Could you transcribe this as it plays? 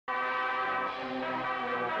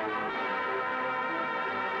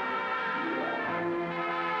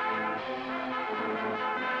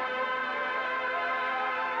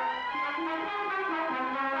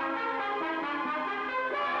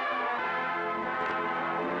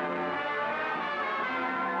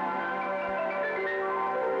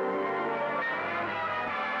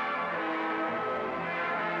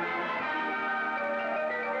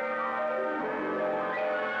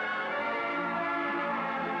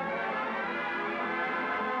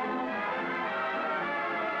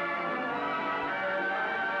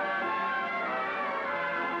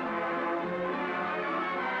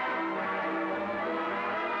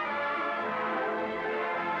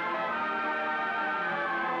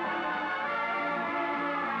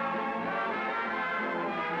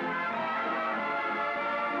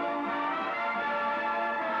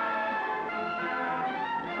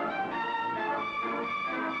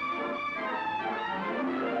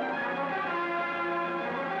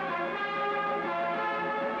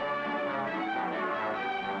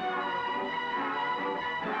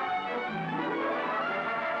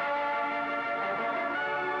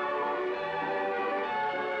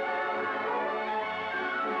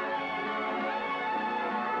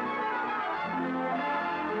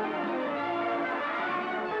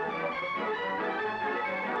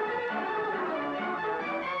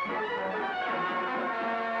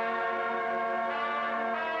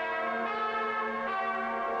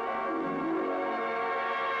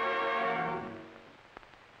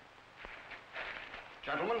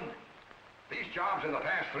gentlemen. These jobs in the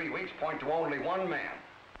past 3 weeks point to only one man.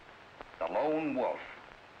 The Lone Wolf.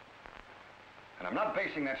 And I'm not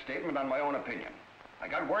basing that statement on my own opinion. I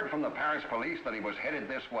got word from the Paris police that he was headed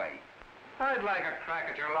this way. I'd like a crack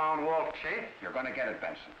at your Lone Wolf, Chief. You're gonna get it,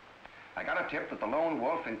 Benson. I got a tip that the Lone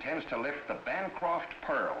Wolf intends to lift the Bancroft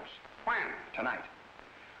pearls. When? Tonight.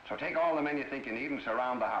 So take all the men you think you need and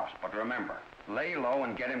surround the house. But remember, lay low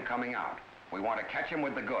and get him coming out. We want to catch him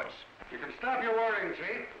with the goods. You can stop your worrying,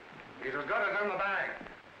 Chief. He's as good as in the bag.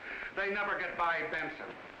 They never get by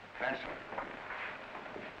Benson. Benson,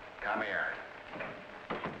 come here.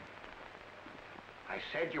 I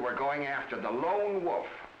said you were going after the Lone Wolf,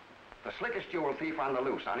 the slickest jewel thief on the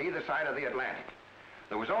loose on either side of the Atlantic.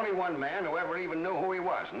 There was only one man who ever even knew who he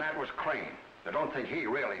was, and that was Crane. I don't think he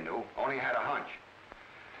really knew, only had a hunch.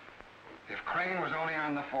 If Crane was only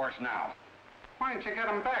on the force now. Why didn't you get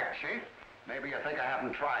him back, Chief? Maybe you think I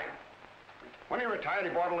haven't tried. When he retired, he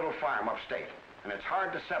bought a little farm upstate, and it's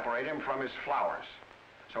hard to separate him from his flowers.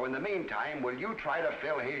 So in the meantime, will you try to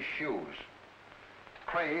fill his shoes?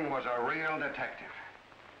 Crane was a real detective.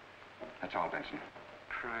 That's all, Benson.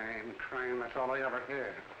 Crane, that's all I ever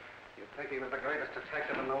heard. You'd think he was the greatest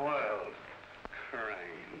detective in the world.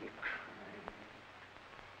 Crane.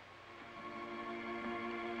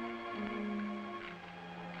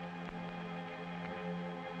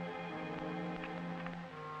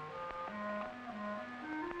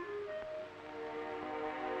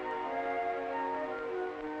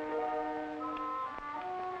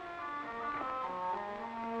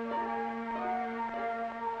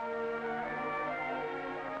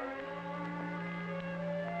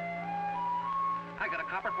 I got a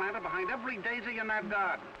copper planted behind every daisy in that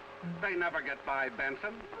garden. They never get by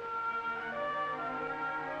Benson.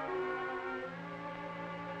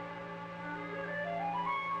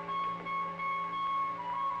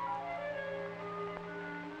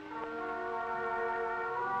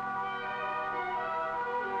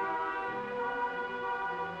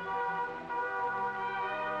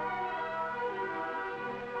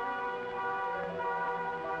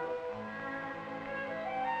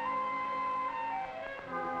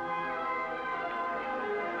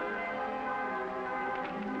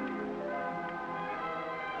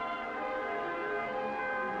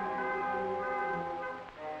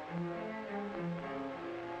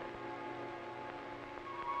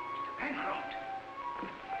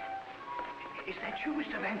 Is that you,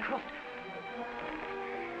 Mr. Bancroft?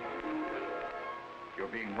 You're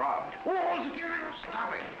being robbed. Oh,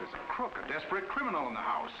 Stop it. There's a crook, a desperate criminal in the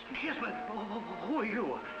house. yes, but who are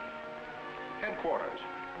you? Headquarters.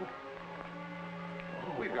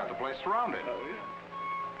 We've got the place surrounded.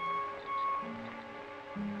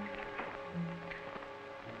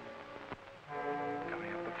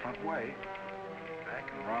 Coming up the front way.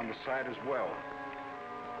 Back and around the side as well.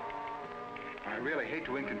 I really hate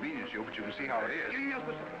to inconvenience you, but you can see how it is. Yes,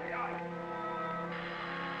 but...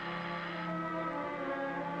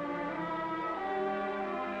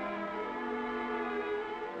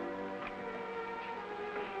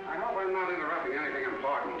 I hope I'm not interrupting anything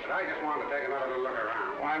important, but I just wanted to take another little look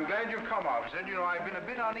around. Well, I'm glad you've come, officer. You know, I've been a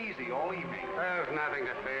bit uneasy all evening. There's nothing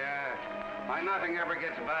to fear. Why, nothing ever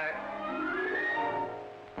gets by.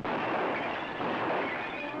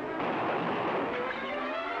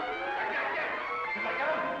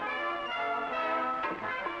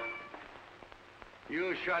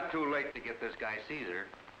 You shot too late to get this guy Caesar.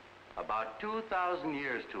 About 2,000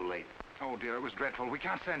 years too late. Oh, dear, it was dreadful. We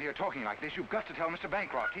can't stand here talking like this. You've got to tell Mr.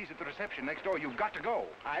 Bancroft. He's at the reception next door. You've got to go.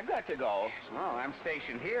 I've got to go. No, I'm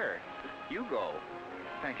stationed here. You go.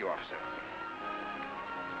 Thank you, officer.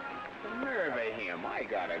 The nerve of him. I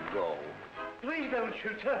gotta go. Please don't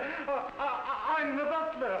shoot, sir. I'm the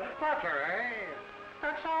butler. Butler, eh?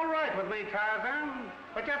 That's all right with me, Tarzan.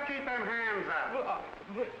 But just keep them hands up.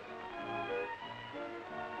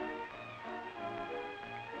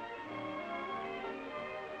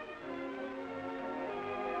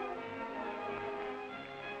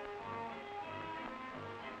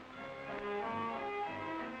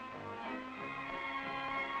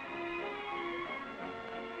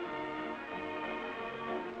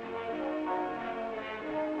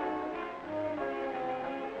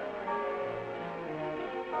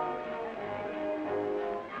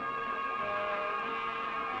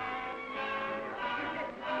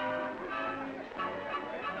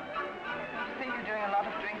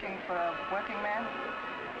 For a working man?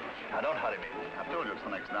 Now, don't hurry me. I've told you it's the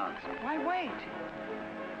next dance. Why wait?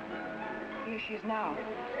 Here she is now.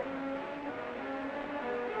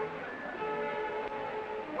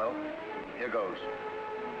 Well, here goes.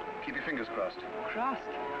 Keep your fingers crossed. Crossed?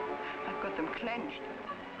 I've got them clenched.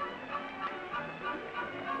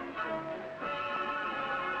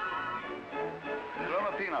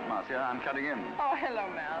 out, Marcia. I'm cutting in. Oh, hello,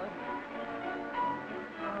 Mal.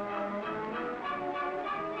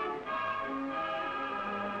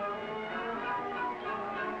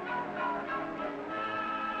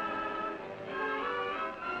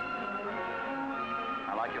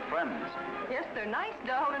 I like your friends. Yes, they're nice,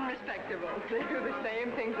 dull, and respectable. They do the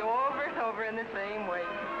same things over and over in the same way.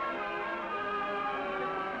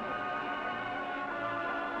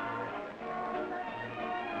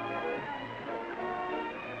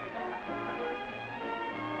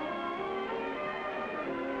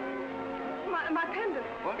 My pendant.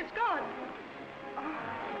 What? It's gone.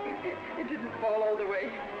 Oh, it didn't fall all the way.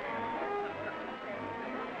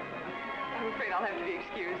 I'm afraid I'll have to be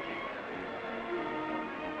excused.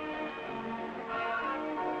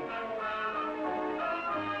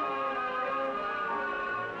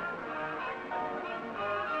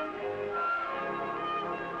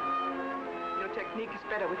 Your technique is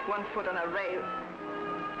better with one foot on a rail.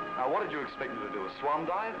 Now, what did you expect me to do, a swan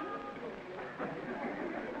dive?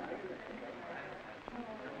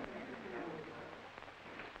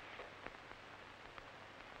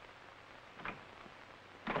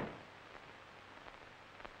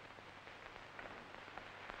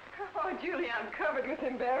 Oh, Julie, I'm covered with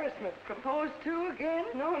embarrassment. Proposed to again?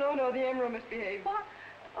 No, the Emerald misbehaved. What?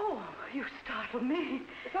 Oh, you startled me.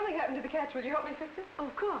 Something happened to the cats. Will you help me fix it? Oh,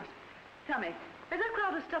 of course. Tell me, has that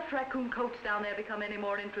crowd of stuffed raccoon coats down there become any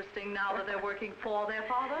more interesting now that they're working for their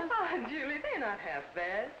fathers? Oh, Julie, they're not half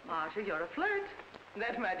bad. Marcia, you're a flirt.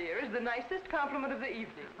 That, my dear, is the nicest compliment of the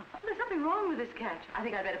evening. There's something wrong with this catch. I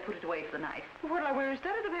think I'd better put it away for the night. What'll I wear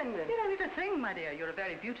instead of the pendant? You don't need a thing, my dear. You're a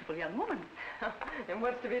very beautiful young woman. And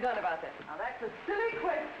what's to be done about that? Now, that's a silly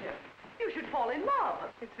question. You should fall in love.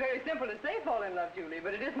 It's very simple to say fall in love, Julie,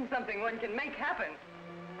 but it isn't something one can make happen.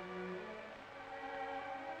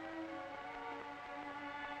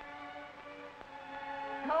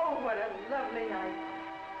 Oh, what a lovely night.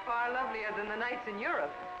 Far lovelier than the nights in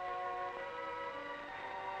Europe.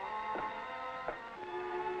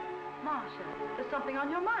 Marcia, there's something on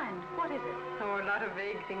your mind. What is it? Oh, a lot of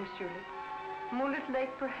vague things, Julie. Moonlit lake,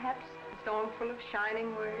 perhaps. A stone full of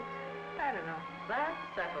shining words. I don't know. That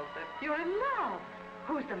settles it. You're in love.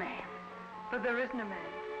 Who's the man? But there isn't a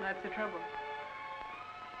man. That's the trouble.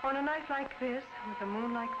 On a night like this, with a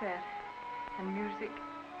moon like that, and music,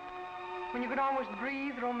 when you could almost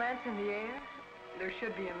breathe romance in the air, there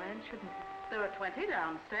should be a man, shouldn't there? There are 20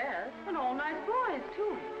 downstairs, and all nice boys,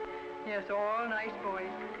 too. Yes, all nice boys.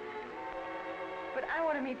 But I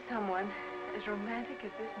want to meet someone as romantic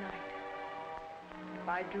as this night. If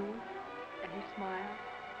I do, and he smiles,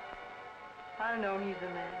 I'll know he's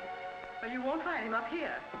the man. Well, you won't find him up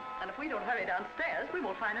here. And if we don't hurry downstairs, we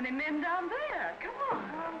won't find any men down there. Come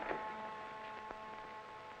on.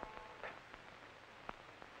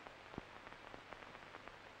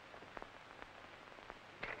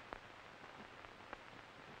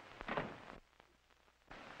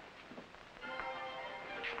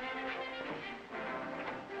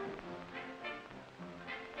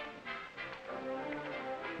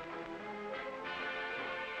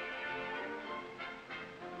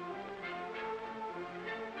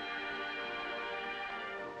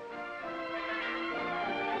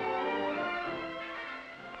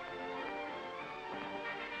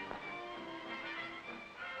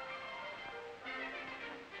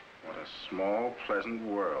 A small, pleasant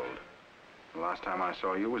world. The last time I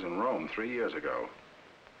saw you was in Rome 3 years ago.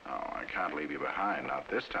 Oh, I can't leave you behind, not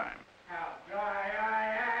this time. How dry I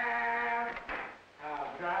am, how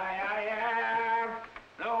dry I am.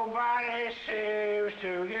 Nobody seems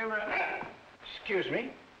to give a... Excuse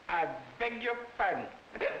me, I beg your pardon.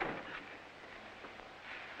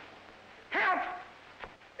 Help!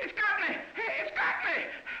 It's got me! It's got me!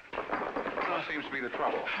 What seems to be the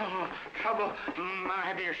trouble? Oh, trouble,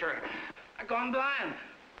 my dear sir. I've gone blind.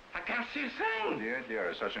 I can't see a thing. Dear, dear,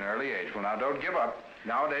 at such an early age. Well, now, don't give up.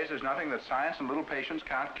 Nowadays, there's nothing that science and little patience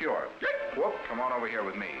can't cure. Whoop, come on over here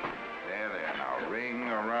with me. There, there. Now, ring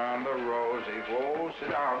around the rosy. Whoa,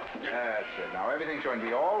 sit down. That's it. Now, everything's going to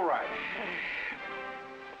be all right.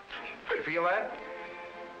 You feel that?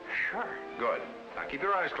 Sure. Good. Now, keep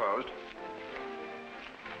your eyes closed.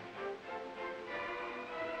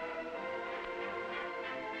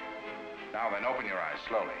 Now, then, open your eyes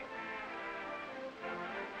slowly.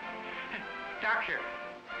 Doctor,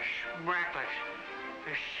 miraculous.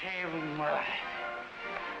 You're saving my life.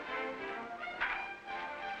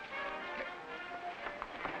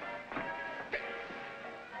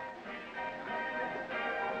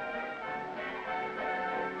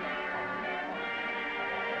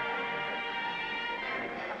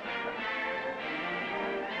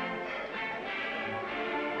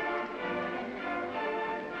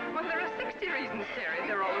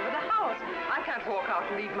 can't walk out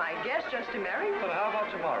and leave my guest just to marry me. But how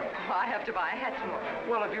about tomorrow? Oh, I have to buy a hat tomorrow.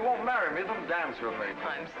 Well, if you won't marry me, then dance with me.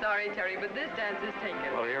 I'm sorry, Terry, but this dance is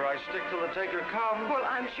taken. Well, here I stick till the taker comes. Well,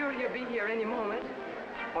 I'm sure he'll be here any moment.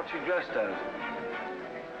 What's you dressed as?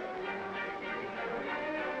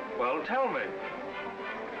 Well, tell me.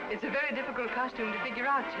 It's a very difficult costume to figure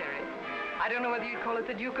out, Terry. I don't know whether you'd call it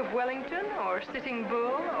the Duke of Wellington, or Sitting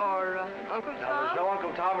Bull, or Uncle Tom. Now, there's no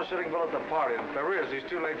Uncle Tom or Sitting Bull at the party. If there is, he's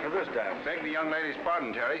too late for this dance. Beg the young lady's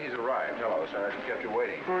pardon, Terry. He's arrived. Hello, sir. He kept you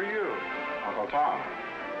waiting. Who are you? Uncle Tom.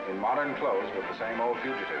 In modern clothes, but the same old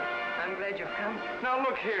fugitive. I'm glad you've come. Now,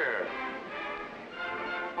 look here.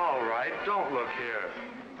 All right, don't look here.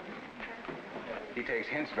 He takes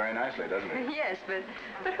hints very nicely, doesn't he? Yes,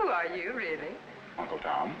 but who are you, really? Uncle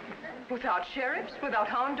Tom. Without sheriffs? Without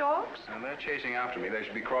hound dogs? And they're chasing after me. They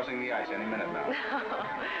should be crossing the ice any minute now.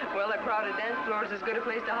 Well, a crowded dance floor is as good a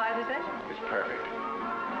place to hide as any. It's perfect.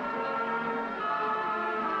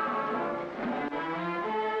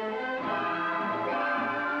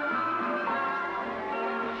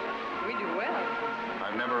 We do well.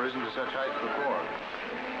 I've never risen to such heights before.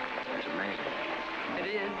 It's amazing. It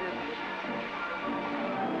is.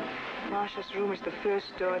 Marcia's room is the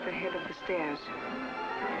first door at the head of the stairs.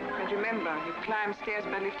 And remember, you climb stairs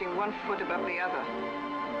by lifting one foot above the other.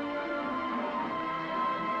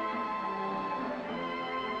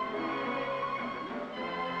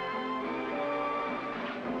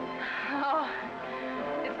 Oh,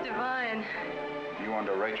 it's divine. You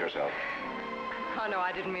underrate yourself. Oh, no,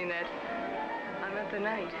 I didn't mean that. I meant the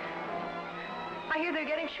night. I hear they're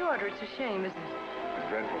getting shorter. It's a shame, isn't it? A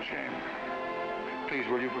dreadful shame. Please,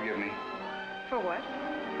 will you forgive me For what?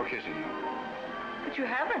 for kissing you? But you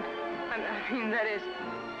haven't. I mean, that is,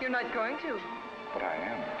 you're not going to. But I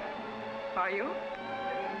am. Are you?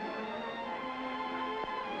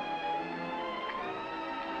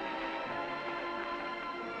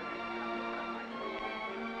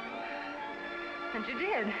 And you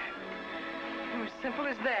did. It was simple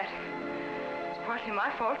as that. It's partly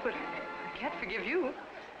my fault, but I can't forgive you.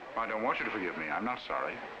 I don't want you to forgive me. I'm not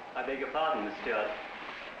sorry. I beg your pardon, Miss Stewart.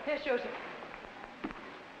 Yes, Joseph.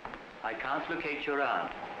 I can't locate your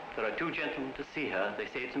aunt. There are two gentlemen to see her. They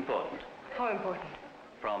say it's important. How important?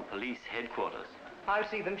 From police headquarters. I'll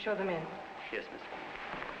see them. Show them in. Yes, miss.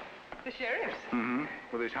 The sheriff's. Mm-hmm.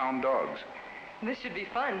 With his hound dogs. This should be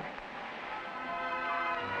fun.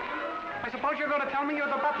 I suppose you're going to tell me you're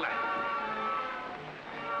the butler.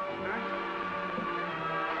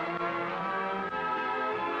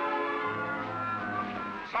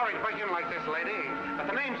 Sorry to break in like this, lady, but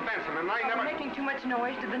the name's Benson, and I Are never... we making too much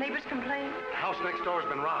noise? Did the neighbors complain? The house next door's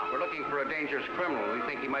been robbed. We're looking for a dangerous criminal. We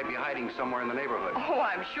think he might be hiding somewhere in the neighborhood. Oh,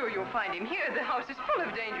 I'm sure you'll find him here. The house is full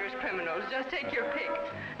of dangerous criminals. Just take your pick.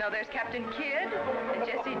 Now, there's Captain Kidd, and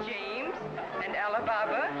Jesse James, and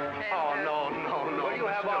Alibaba, and... Oh, no. Will you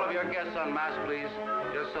have all of your guests on mask, please?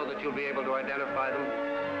 Just so that you'll be able to identify them.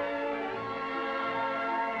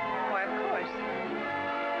 Why, of course.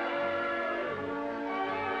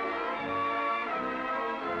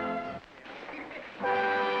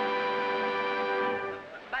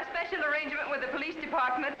 By special arrangement with the police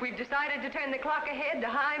department, we've decided to turn the clock ahead to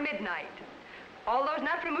high midnight. All those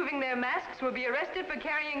not removing their masks will be arrested for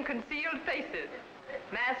carrying concealed faces.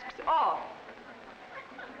 Masks off.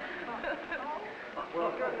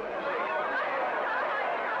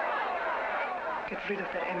 Get rid of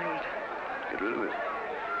that emerald. Get rid of it.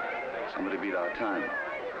 Somebody beat our time.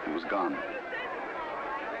 It was gone.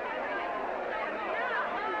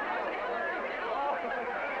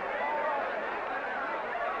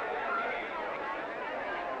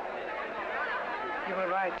 You were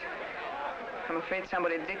right. I'm afraid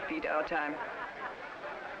somebody did beat our time.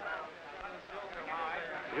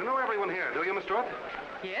 You know everyone here, do you, Miss Stewart?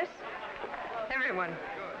 Yes? Everyone.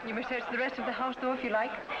 You may search the rest of the house, though, if you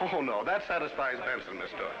like. Oh, no, that satisfies Benson, Miss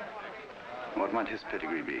Stewart. What might his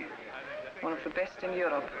pedigree be? One of the best in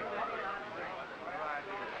Europe.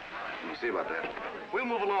 We'll see about that. We'll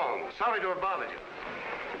move along. Sorry to have bothered you.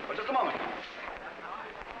 Oh, just a moment.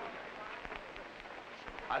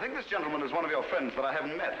 I think this gentleman is one of your friends that I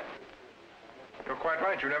haven't met. You're quite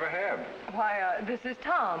right. You never have. Why, this is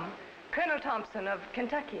Tom, Colonel Thompson of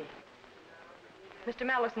Kentucky. Mr.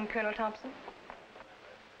 Mallison, Colonel Thompson.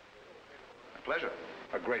 A pleasure.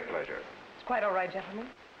 A great pleasure. It's quite all right, gentlemen.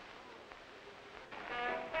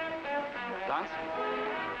 Dance?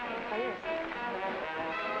 Oh, yes.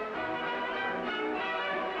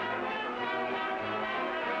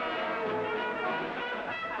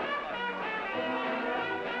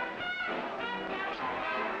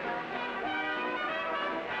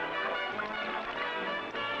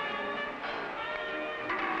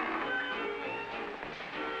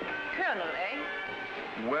 Colonel,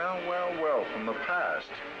 eh? Well, well, well, from the past.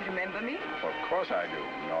 Remember me? Of course I do,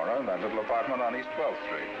 Nora. That little apartment on East 12th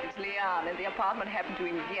Street. It's Leon, and the apartment happened to be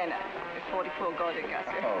in Vienna, at 44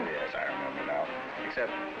 Goldegasse. Oh, yes, I remember now.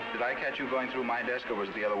 Except, did I catch you going through my desk, or was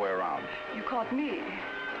it the other way around? You caught me.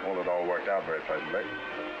 Well, it all worked out very pleasantly.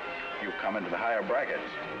 You've come into the higher brackets.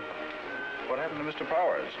 What happened to Mr.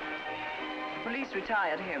 Powers? Police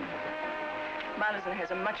retired him. Madison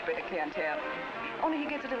has a much better clientele. Only he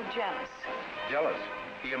gets a little jealous. Jealous?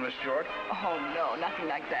 He and Miss Short? Oh, no, nothing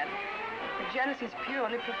like that. The jealousy is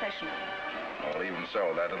purely professional. Well, even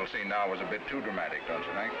so, that little scene now was a bit too dramatic, don't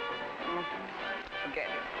you think?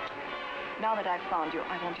 Forget it. Now that I've found you,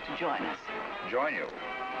 I want you to join us. Join you?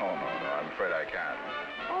 Oh, no, I'm afraid I can't.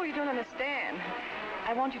 Oh, you don't understand.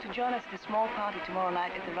 I want you to join us at a small party tomorrow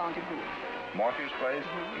night at the Rendezvous. Morphew's place?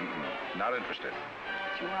 Not interested.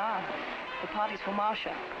 Yes, you are. The party's for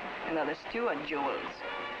Marcia and other Stewart jewels.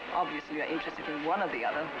 Obviously, you're interested in one or the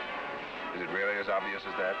other. Is it really as obvious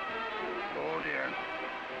as that? Oh, dear.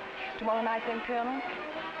 Tomorrow night, then, Colonel?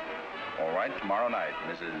 All right, tomorrow night,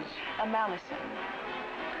 Mrs. Malison.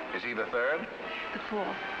 Is he the third? The fourth.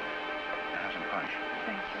 Have some punch.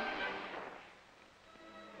 Thank you.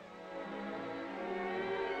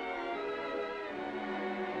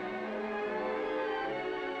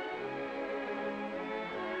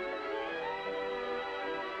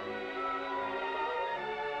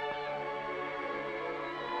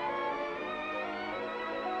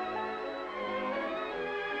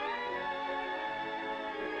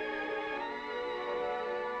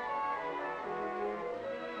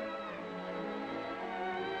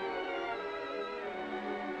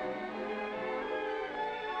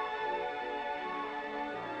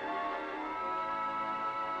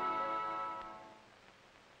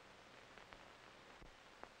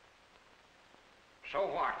 So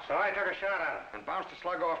what? So I took a shot at him. And bounced a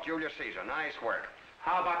slug off Julius Caesar. Nice work.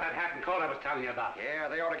 How about that hat and coat I was telling you about? Yeah,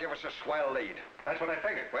 they ought to give us a swell lead. That's what I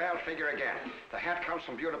figured. Well, figure again. The hat comes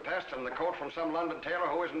from Budapest and the coat from some London tailor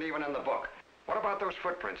who isn't even in the book. What about those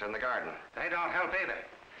footprints in the garden? They don't help either.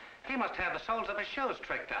 He must have the soles of his shoes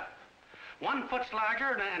tricked up. One foot's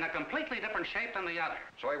larger and in a completely different shape than the other.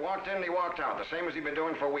 So he walked in and he walked out, the same as he'd been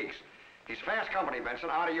doing for weeks. He's fast company, Benson,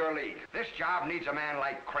 out of your league. This job needs a man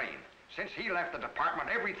like Crane. Since he left the department,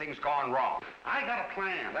 everything's gone wrong. I got a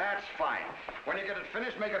plan. That's fine. When you get it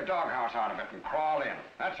finished, make a doghouse out of it and crawl in.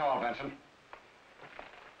 That's all, Benson.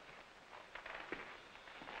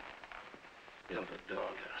 Build a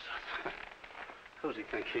doghouse. Who's he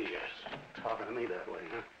think he is? Talking to me that way,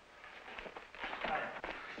 huh?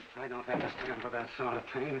 I don't have to stand for that sort of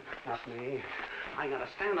thing. Not me. I got a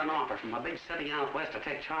standing offer from a big city out west to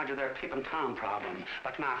take charge of their Peep and Tom problem.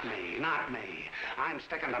 But not me, not me. I'm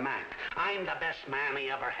sticking to Mac. I'm the best man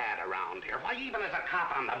he ever had around here. Why, even as a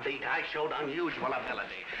cop on the beat, I showed unusual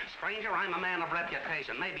ability. Stranger, I'm a man of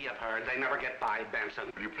reputation. Maybe you've heard they never get by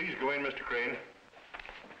Benson. Will you please go in, Mr. Crane?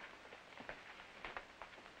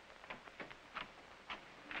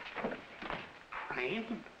 Crane?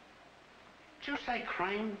 Did you say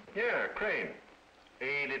Crane? Yeah, Crane.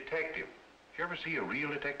 A detective. Did you ever see a real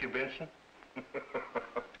detective, Benson?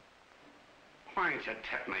 Why don't you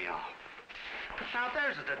tip me off? But now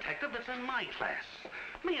there's a detective that's in my class.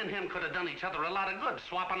 Me and him could have done each other a lot of good,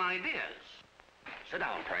 swapping ideas. Sit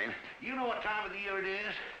down, Crane. You know what time of the year it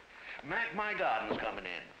is? Mac, my garden's coming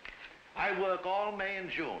in. I work all May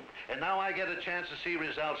and June, and now I get a chance to see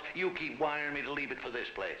results. You keep wiring me to leave it for this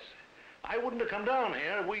place. I wouldn't have come down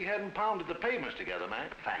here if we hadn't pounded the pavements together,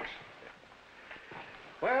 Mac. Thanks.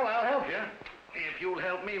 Well, I'll help you, if you'll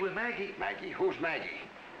help me with Maggie. Maggie? Who's Maggie?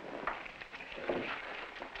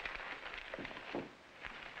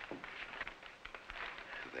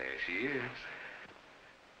 There she is.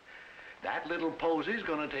 That little posy's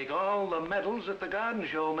gonna take all the medals at the garden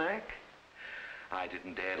show, Mac. I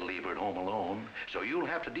didn't dare to leave her at home alone, so you'll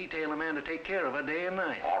have to detail a man to take care of her day and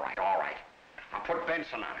night. All right, all right. I'll put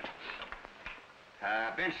Benson on it.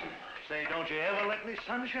 Benson. Say, don't you ever let any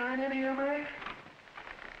sunshine in here, Mac?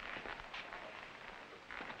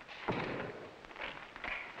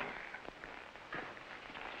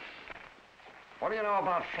 What do you know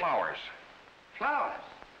about flowers? Flowers.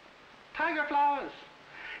 Tiger flowers.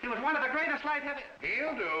 He was one of the greatest light heavy...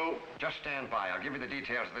 He'll do. Just stand by. I'll give you the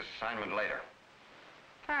details of this assignment later.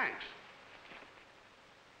 Thanks.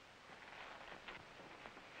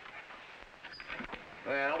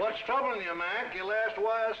 Well, what's troubling you, Mac? Your last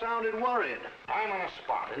wire sounded worried. I'm on a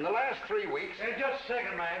spot. In the last 3 weeks... Hey, just a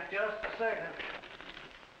second, Mac. Just a second.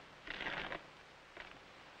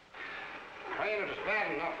 Crane, it was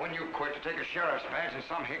bad enough when you quit to take a sheriff's badge in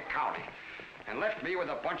some hick county and left me with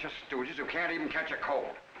a bunch of stooges who can't even catch a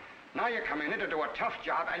cold. Now you come in here to do a tough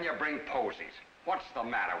job and you bring posies. What's the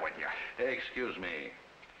matter with you? Excuse me.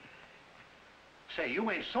 Say, you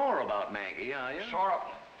ain't sore about Maggie, are you? Sore up.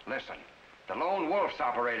 Listen, the lone wolf's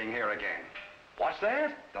operating here again. What's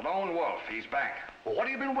that? The lone wolf, he's back. Well, what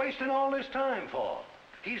have you been wasting all this time for?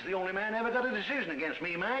 He's the only man ever got a decision against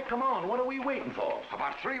me, Mac. Come on, what are we waiting for?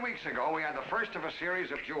 About 3 weeks ago, we had the first of a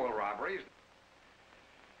series of jewel robberies.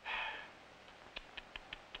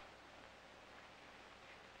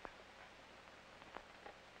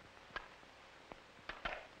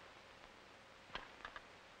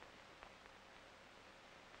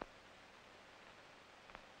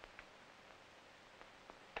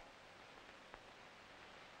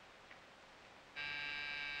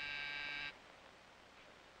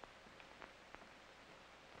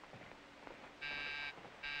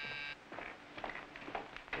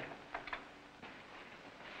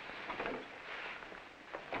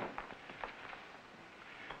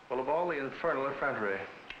 Well, of all the infernal effrontery.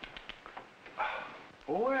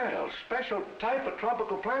 Well, special type of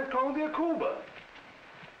tropical plant called the Akuba.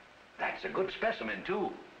 That's a good specimen,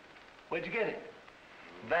 too. Where'd you get it?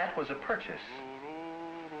 That was a purchase.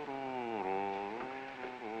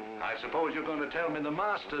 I suppose you're going to tell me the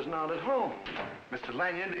master's not at home. Mr.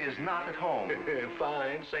 Lanyard is not at home.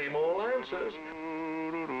 Fine, same old answers.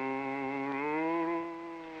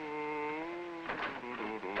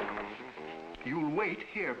 You'll wait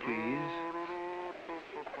here, please.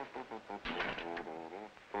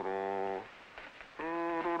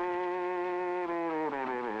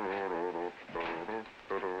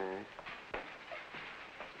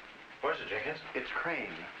 Where's it, Jenkins? It's Crane.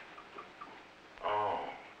 Oh,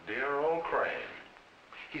 dear old Crane.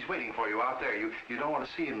 He's waiting for you out there. You don't want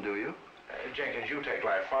to see him, do you? Jenkins, you take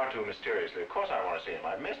life far too mysteriously. Of course I want to see him.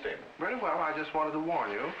 I missed him. Very well. I just wanted to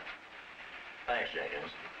warn you. Thanks,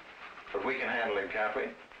 Jenkins. But we can handle him, can't we?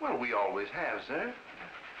 Well, we always have, sir.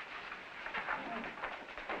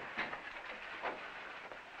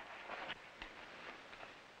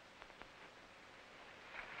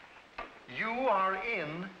 You are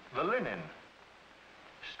in the linen.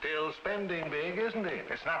 Still spending big, isn't he?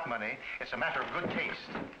 It's not money. It's a matter of good taste.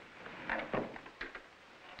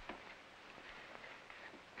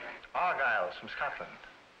 Argyle's from Scotland.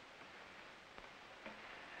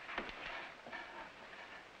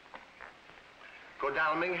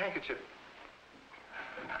 Godalming handkerchief.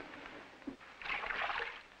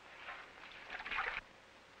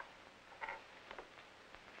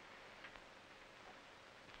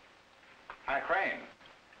 Hi, Crane.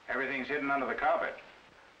 Everything's hidden under the carpet.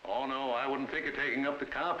 Oh, no, I wouldn't think of taking up the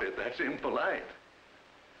carpet. That's impolite.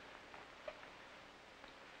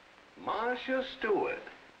 Marcia Stewart.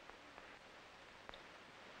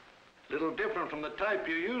 Little different from the type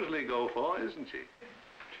you usually go for, isn't she?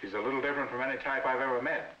 She's a little different from any type I've ever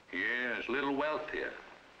met. Yes, a little wealthier.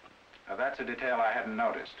 Now, that's a detail I hadn't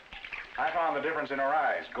noticed. I found the difference in her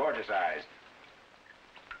eyes. Gorgeous eyes.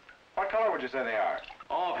 What color would you say they are?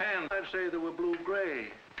 Offhand, I'd say they were blue-gray.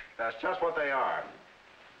 That's just what they are.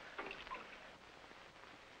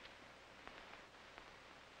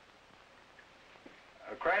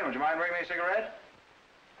 Crane, would you mind bringing me a cigarette?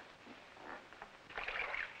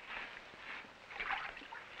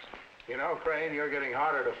 You know, Crane, you're getting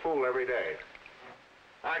harder to fool every day.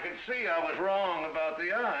 I can see I was wrong about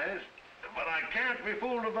the eyes, but I can't be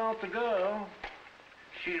fooled about the girl.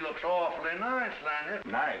 She looks awfully nice, Lanyard.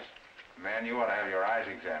 Nice. Man, you ought to have your eyes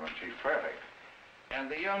examined. She's perfect.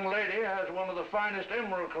 And the young lady has one of the finest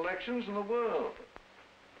emerald collections in the world.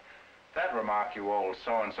 That remark, you old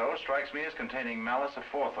so-and-so, strikes me as containing malice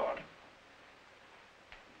aforethought.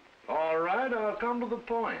 All right, I'll come to the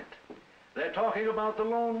point. They're talking about the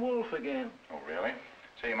lone wolf again. Oh, really?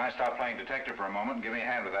 Say, you might stop playing detective for a moment and give me a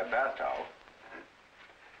hand with that bath towel.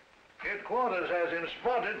 Headquarters has him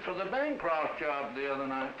spotted for the Bancroft job the other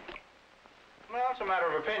night. Well, it's a matter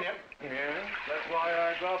of opinion. Yeah, that's why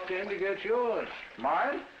I dropped in to get yours.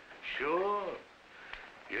 Mine? Sure.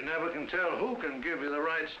 You never can tell who can give you the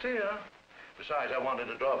right steer. Besides, I wanted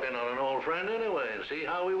to drop in on an old friend anyway and see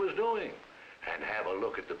how he was doing. And have a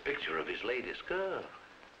look at the picture of his latest girl.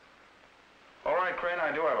 All right, Crane,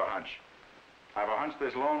 I do have a hunch. I have a hunch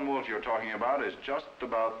this lone wolf you're talking about is just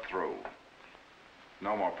about through.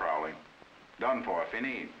 No more prowling. Done for,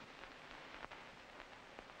 fini.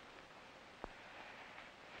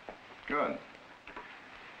 Good.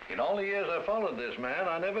 In all the years I followed this man,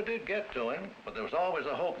 I never did get to him, but there was always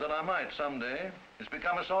a hope that I might someday. It's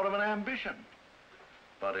become a sort of an ambition.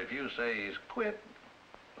 But if you say he's quit,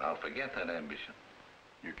 I'll forget that ambition.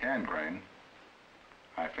 You can, Crane.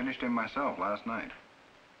 I finished him myself last night.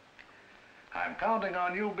 I'm counting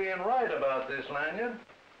on you being right about this, Lanyard.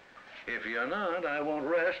 If you're not, I won't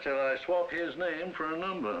rest till I swap his name for a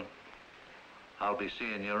number. I'll be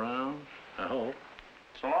seeing you around, I hope.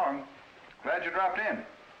 So long. Glad you dropped in.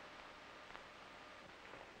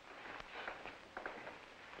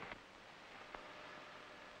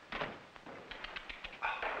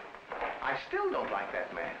 I still don't like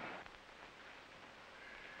that man.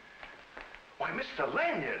 Why, Mr.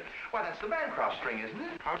 Lanyard. Why, that's the Bancroft string, isn't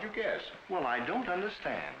it? How'd you guess? Well, I don't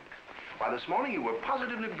understand. Why, this morning you were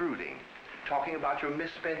positively brooding. Talking about your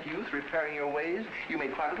misspent youth, repairing your ways. You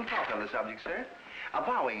made quite a little talk on the subject, sir.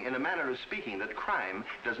 Avowing, in a manner of speaking, that crime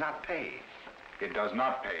does not pay. It does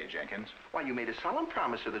not pay, Jenkins. Why, you made a solemn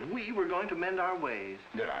promise, sir, that we were going to mend our ways.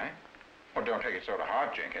 Did I? Well, don't take it so to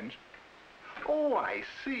heart, Jenkins. Oh, I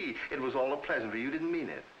see. It was all a pleasantry. You didn't mean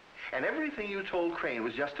it. And everything you told Crane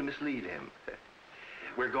was just to mislead him.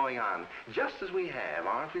 We're going on just as we have,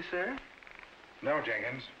 aren't we, sir? No,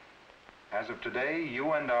 Jenkins. As of today,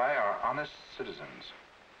 you and I are honest citizens.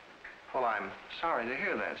 Well, I'm sorry to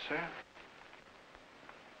hear that, sir.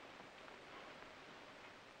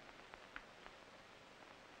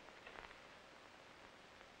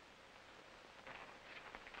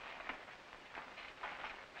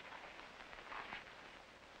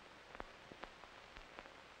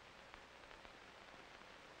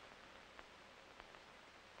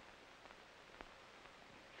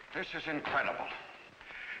 This is incredible.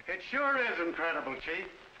 It sure is incredible, Chief.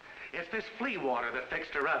 It's this flea water that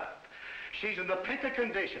fixed her up. She's in the pink of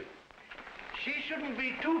condition. She shouldn't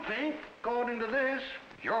be too pink, according to this.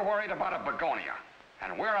 You're worried about a begonia,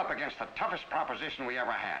 and we're up against the toughest proposition we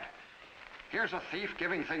ever had. Here's a thief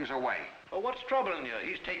giving things away. Well, what's troubling you?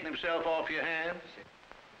 He's taking himself off your hands.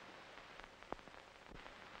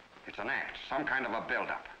 It's an act, some kind of a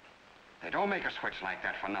build-up. They don't make a switch like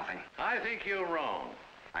that for nothing. I think you're wrong.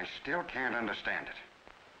 I still can't understand it.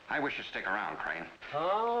 I wish you'd stick around, Crane.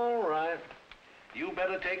 All right. You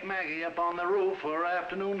better take Maggie up on the roof for her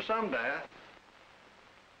afternoon sunbath.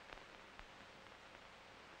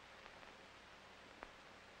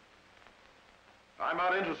 I'm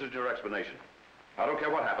not interested in your explanation. I don't care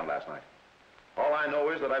what happened last night. All I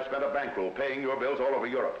know is that I've spent a bankroll paying your bills all over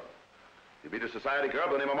Europe. You meet a society girl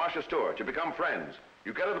by the name of Marcia Stewart. You become friends.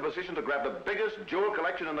 You get in a position to grab the biggest jewel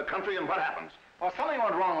collection in the country, and what happens? Well, something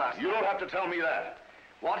went wrong last night. You don't have to tell me that.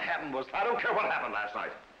 What happened was... I don't care what happened last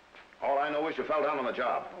night. All I know is you fell down on the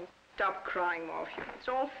job. Oh, stop crying, Morphew. It's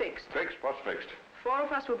all fixed. Fixed? What's fixed? 4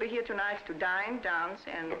 of us will be here tonight to dine, dance,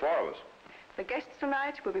 and... The 4 of us? The guests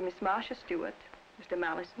tonight will be Miss Marcia Stewart, Mr.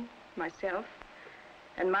 Mallison, myself,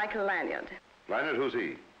 and Michael Lanyard. Lanyard, who's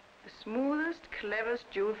he? The smoothest, cleverest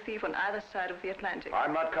jewel thief on either side of the Atlantic.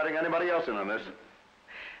 I'm not cutting anybody else in on this.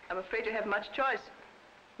 I'm afraid you have much choice.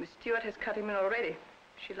 Miss Stewart has cut him in already.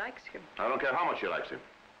 She likes him. I don't care how much she likes him.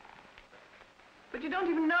 But you don't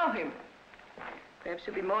even know him. Perhaps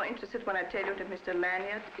you'll be more interested when I tell you that Mr.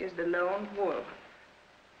 Lanyard is the lone wolf.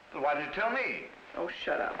 Well, why did you tell me? Oh,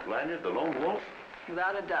 shut up. Lanyard, the lone wolf?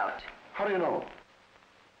 Without a doubt. How do you know?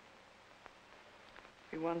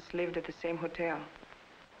 We once lived at the same hotel.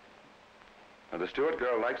 And the Stewart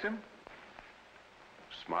girl likes him?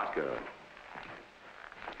 Smart girl.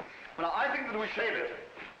 Well, I think that we Save it.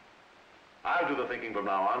 I'll do the thinking from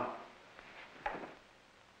now on.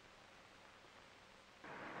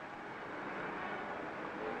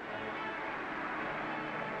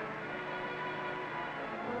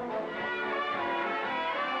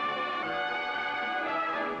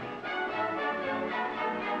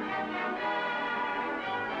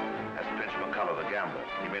 That's Prince McCullough, the gambler.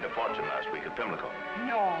 He made a fortune last week at Pimlico.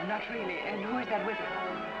 No, not really. And who is that with him?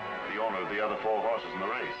 The owner of the other 4 horses in the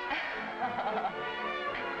race.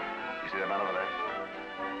 You see that man over there?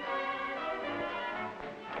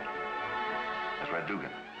 That's Red Dugan.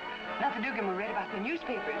 Not the Dugan we read about in the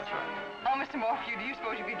newspapers. That's right. Oh, Mr. Morphew, do you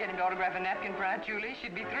suppose you could get him to autograph a napkin for Aunt Julie?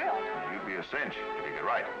 She'd be thrilled. You'd be a cinch if you could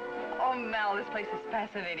write. Oh, Mal, this place is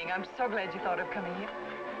fascinating. I'm so glad you thought of coming here.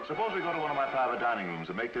 Suppose we go to one of my private dining rooms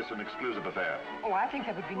and make this an exclusive affair. Oh, I think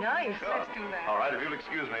that would be nice. Sure. Let's do that. All right, if you'll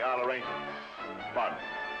excuse me, I'll arrange it. Pardon.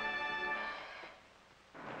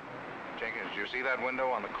 Jenkins, do you see that window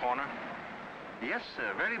on the corner? Yes,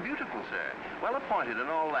 sir. Very beautiful, sir. Well appointed and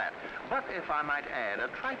all that. But, if I might add, a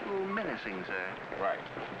trifle menacing, sir. Right.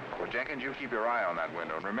 Well, Jenkins, you keep your eye on that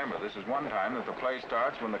window. And remember, this is one time that the play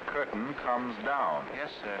starts when the curtain comes down. Yes,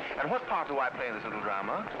 sir. And what part do I play in this little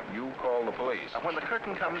drama? You call the police. When the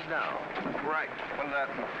curtain comes down. Right. Well,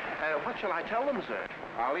 what shall I tell them, sir?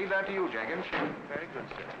 I'll leave that to you, Jenkins. Very good,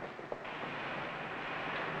 sir.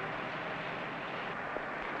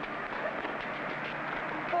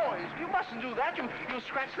 Boys, you mustn't do that. You'll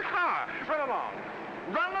scratch the car. Run along.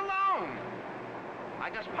 Run along. I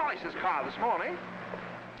just polished his car this morning.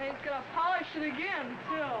 He's gonna polish it again,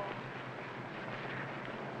 too.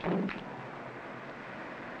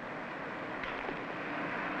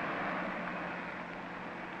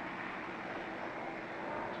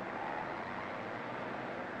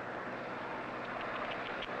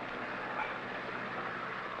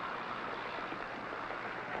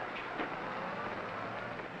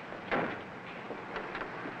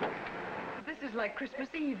 This is like Christmas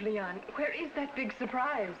Eve, Leon. Where is that big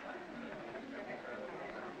surprise?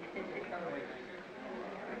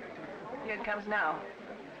 Here it comes now.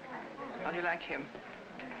 How do you like him?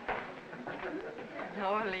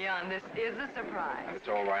 Oh, Leon, this is a surprise. It's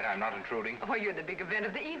all right. I'm not intruding. Oh, you're the big event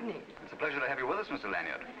of the evening. It's a pleasure to have you with us, Mr.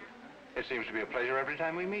 Lanyard. It seems to be a pleasure every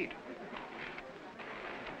time we meet.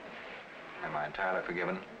 Am I entirely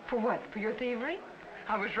forgiven? For what? For your thievery?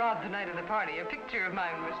 I was robbed the night of the party. A picture of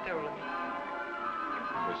mine was stolen.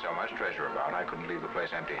 With so much treasure about, I couldn't leave the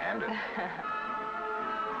place empty-handed.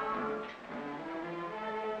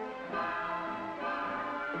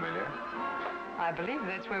 Familiar? I believe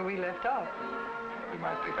that's where we left off. We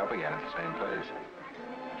might pick up again at the same place.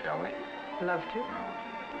 Shall we? Love to.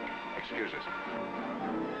 Excuse us.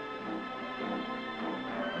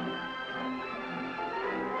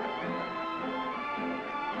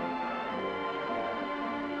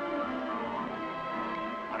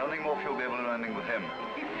 I don't think Morphy will be able to do anything with him.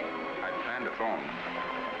 I planned to phone.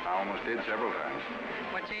 I almost did several times.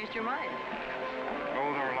 What changed your mind?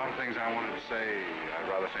 Oh, there were a lot of things I wanted to say. I'd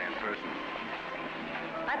rather say in person.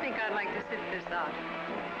 I think I'd like to sit this out.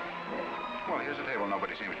 Well, here's a table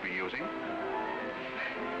nobody seems to be using.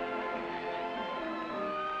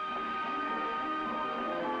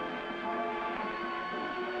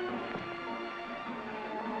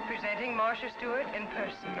 Presenting Marcia Stewart in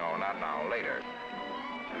person. No, not now. Later.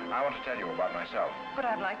 I want to tell you about myself. But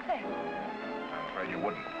I'd like that. I'm afraid you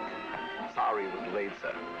wouldn't. Sorry it was delayed,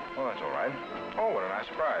 sir. Well, that's all right. Oh, what a nice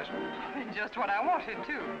surprise. Just what I wanted,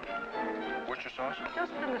 too. Worcester sauce?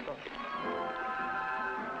 Just a little. Is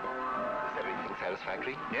everything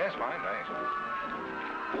satisfactory? Yes, fine, thanks.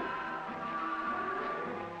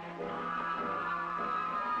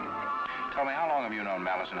 Tell me, how long have you known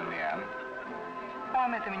Mallison and Leanne? Oh, I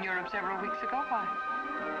met them in Europe several weeks ago. Why?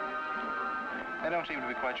 They don't seem to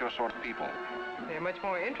be quite your sort of people. They're much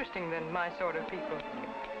more interesting than my sort of people. Do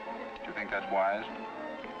you think that's wise?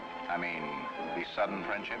 I mean, these sudden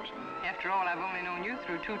friendships? After all, I've only known you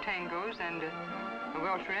through 2 tangos and a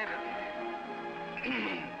Welsh rabbit.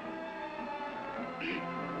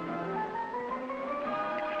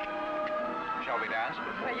 Shall we dance?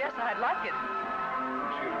 Well, yes, I'd like it.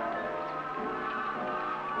 Excuse me.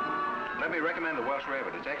 Let me recommend the Welsh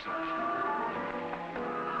rabbit. It's excellent.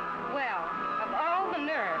 Well, of all the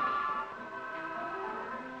nerve.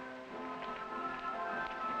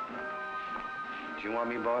 Do you want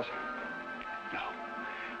me, boss? No.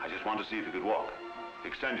 I just want to see if you could walk.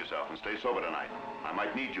 Extend yourself and stay sober tonight. I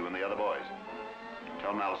might need you and the other boys.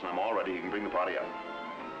 Tell Mallison I'm all ready. He can bring the party up.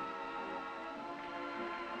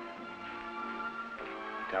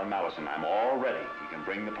 Tell Mallison I'm all ready. He can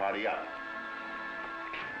bring the party up.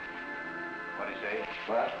 What did he say?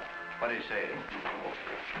 What? What did he say?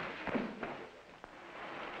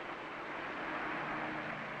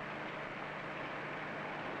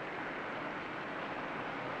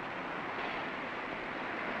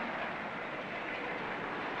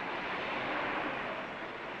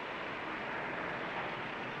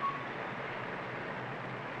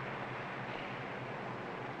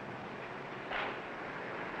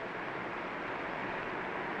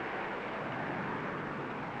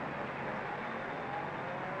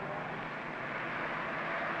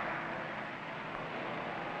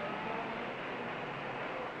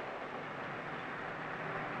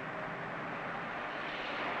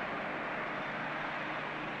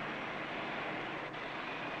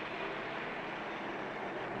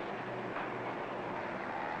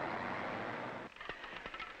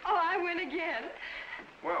 Oh, I win again.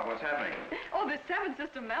 Well, what's happening? Oh, the 7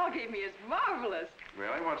 system Mal gave me is marvelous.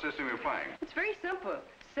 Really? What system are you playing? It's very simple.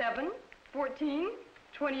 7, 14,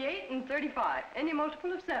 28, and 35. Any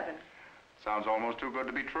multiple of 7. Sounds almost too good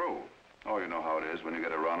to be true. Oh, you know how it is when you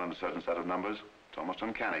get a run on a certain set of numbers. It's almost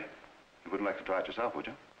uncanny. You wouldn't like to try it yourself, would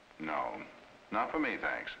you? No. Not for me,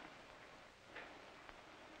 thanks.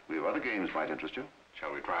 We have other games might interest you.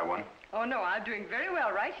 Shall we try one? Oh, no, I'm doing very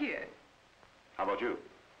well right here. How about you?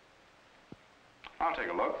 I'll take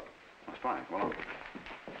a look. That's fine. Come on.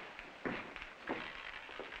 It's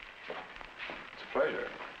a pleasure.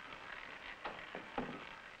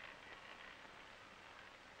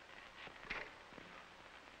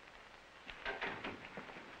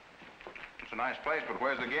 It's a nice place, but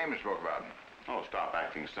where's the game you spoke about? Oh, stop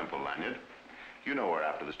acting simple, Lanyard. You know we're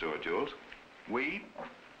after the Stewart jewels. We?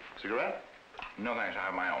 Cigarette? No, thanks. I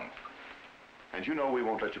have my own. And you know we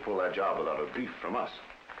won't let you pull that job without a beef from us.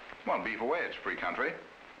 Well, beef away. It's free country.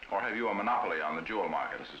 Or have you a monopoly on the jewel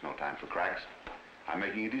market? This is no time for cracks. I'm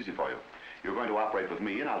making it easy for you. You're going to operate with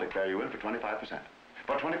me, and I'll declare you in for 25%.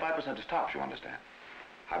 But 25% is tops, you understand.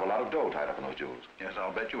 I have a lot of dough tied up in those jewels. Yes,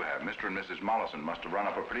 I'll bet you have. Mr. and Mrs. Mollison must have run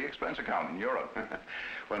up a pretty expense account in Europe.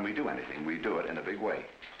 When we do anything, we do it in a big way.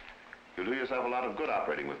 You'll do yourself a lot of good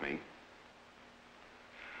operating with me.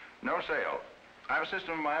 No sale. I have a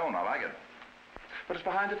system of my own. I like it. But it's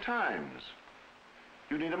behind the times.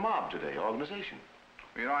 You need a mob today, organization.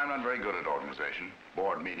 You know, I'm not very good at organization,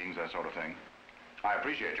 board meetings, that sort of thing. I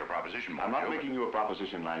appreciate your proposition, I'm not making you a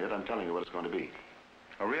proposition, Lanyard. I'm telling you what it's going to be.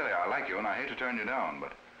 Oh, really, I like you, and I hate to turn you down,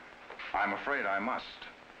 but I'm afraid I must.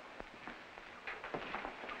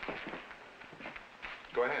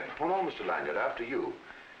 Go ahead. Oh, no, Mr. Lanyard, after you.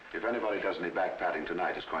 If anybody does any back-patting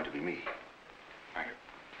tonight, it's going to be me. Thank you.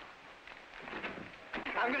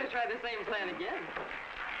 I'm going to try the same plan again.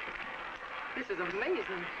 This is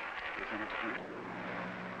amazing.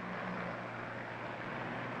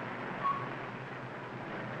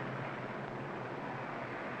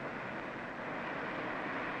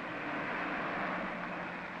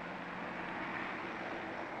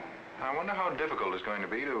 I wonder how difficult it's going to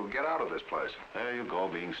be to get out of this place. There you go,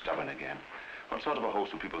 being stubborn again. What sort of a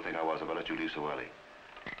host do people think I was if I let you leave so early?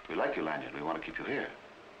 We like you, Lanyard. We want to keep you here.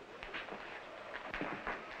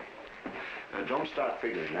 Don't start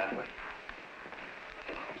figuring that way.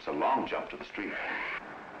 It's a long jump to the street.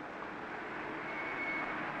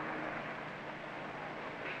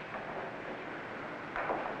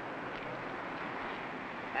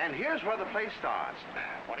 And here's where the play starts.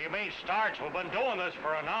 What do you mean, starts? We've been doing this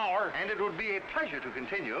for an hour. And it would be a pleasure to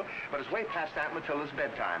continue, but it's way past Aunt Matilda's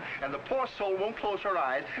bedtime. And the poor soul won't close her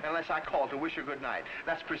eyes unless I call to wish her good night.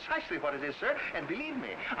 That's precisely what it is, sir. And believe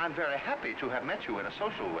me, I'm very happy to have met you in a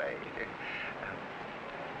social way.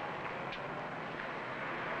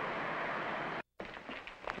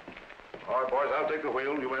 All right, boys, I'll take the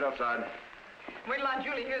wheel. You wait outside. Wait till Aunt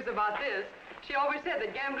Julie hears about this. She always said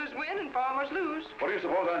that gamblers win and farmers lose. What do you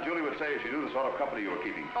suppose Aunt Julie would say if she knew the sort of company you were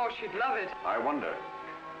keeping? Oh, she'd love it. I wonder.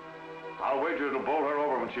 I'll wager it'll bowl her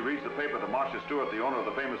over when she reads the paper that Marcia Stewart, the owner of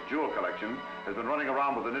the famous jewel collection, has been running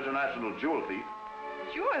around with an international jewel thief.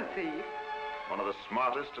 Jewel thief? One of the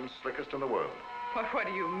smartest and slickest in the world. What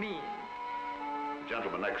do you mean? The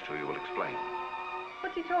gentleman next to you will explain.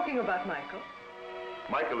 What's he talking about, Michael?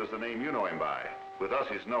 Michael is the name you know him by. With us,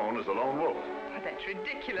 he's known as the Lone Wolf. Oh, that's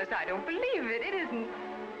ridiculous. I don't believe it. It isn't.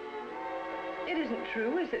 It isn't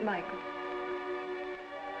true, is it, Michael?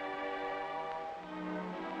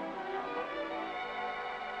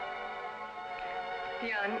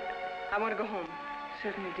 Jan, I want to go home.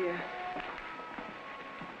 Certainly, dear.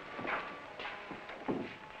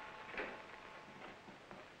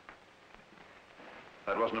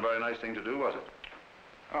 That wasn't a very nice thing to do, was it?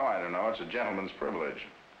 Oh, I don't know. It's a gentleman's privilege.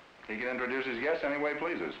 He can introduce his guests any way he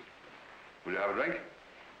pleases. Will you have a drink?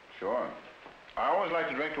 Sure. I always like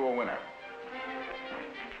to drink to a winner.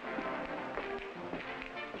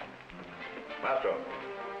 Mastro.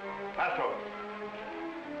 Mastro.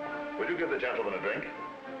 Would you give the gentleman a drink?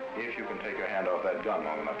 If you can take your hand off that gun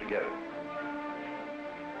long enough to get it.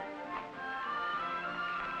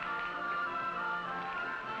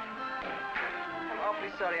 I'm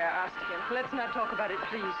awfully sorry I asked him. Let's not talk about it,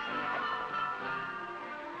 please.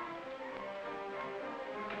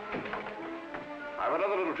 I've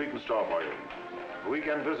another little treat in store for you. A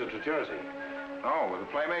weekend visit to Jersey. Oh, with the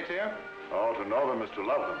playmates here? Oh, to know them is to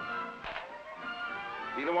love them.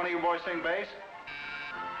 Either one of you boys sing bass?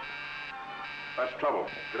 That's trouble.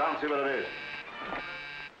 Get down and see what it is.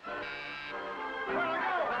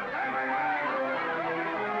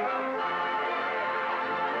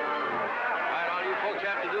 All you folks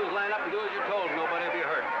have to do is line up and do as you're told. Nobody will be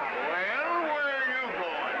hurt. Well, where are you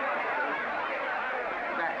going?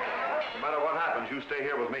 No matter what happens, you stay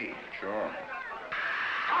here with me. Sure.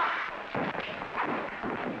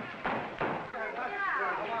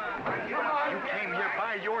 You came here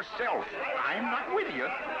by yourself. I'm not with you.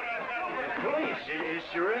 Police, it's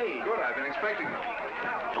charade. Good, I've been expecting them.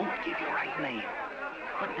 Don't give your right name.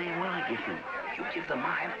 What name will I give you? You give them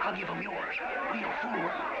mine, I'll give them yours. Real fool.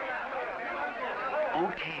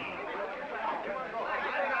 Okay.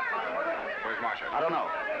 Where's Marcia? I don't know.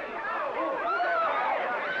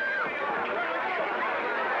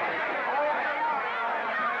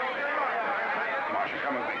 Marcia,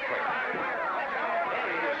 come with me, quick.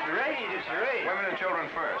 It's charade, it's charade. Women and children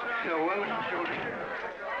first. Women and children.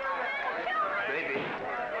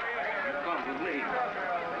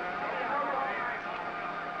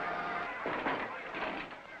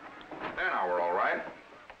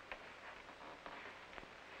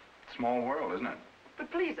 small world, isn't it? But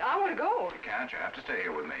please, I want to go. You can't. You have to stay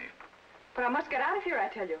here with me. But I must get out of here, I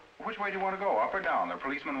tell you. Which way do you want to go, up or down? There are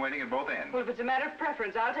policemen waiting at both ends. Well, if it's a matter of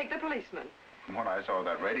preference, I'll take the policeman. From what I saw of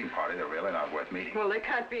that raiding party, they're really not worth meeting. Well, they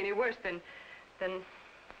can't be any worse than... Than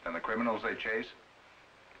the criminals they chase?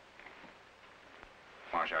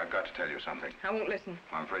 Marcia, I've got to tell you something. I won't listen.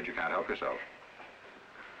 I'm afraid you can't help yourself.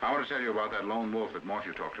 I want to tell you about that lone wolf that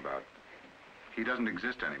Morphew talked about. He doesn't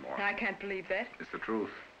exist anymore. I can't believe that. It's the truth.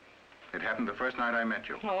 It happened the first night I met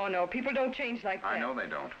you. Oh, no, people don't change like that. I know they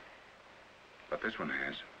don't. But this one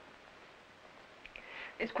has.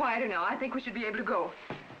 It's quieter now. I think we should be able to go.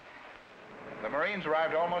 The Marines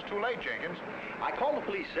arrived almost too late, Jenkins. I called the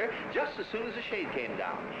police, sir, just as soon as the shade came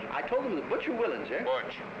down. I told them that Butcher Willens, sir...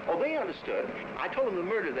 Butch. Oh, they understood. I told them the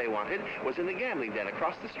murder they wanted was in the gambling den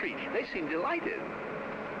across the street. They seemed delighted.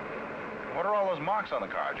 What are all those marks on the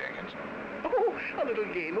car, Jenkins? Oh, a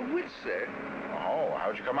little game of wits, sir. Oh,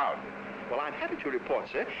 how'd you come out? Well, I'm happy to report,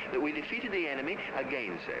 sir, that we defeated the enemy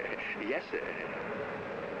again, sir. Yes, sir.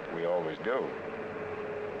 We always do.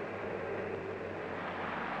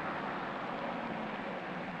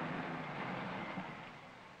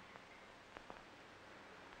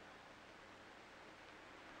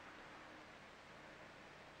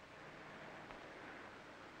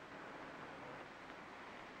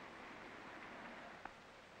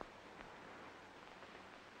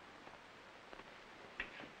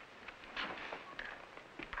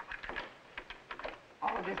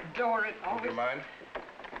 Oh, this door, it always... Would you mind?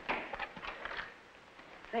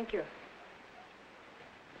 Thank you.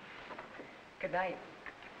 Good night.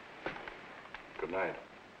 Good night.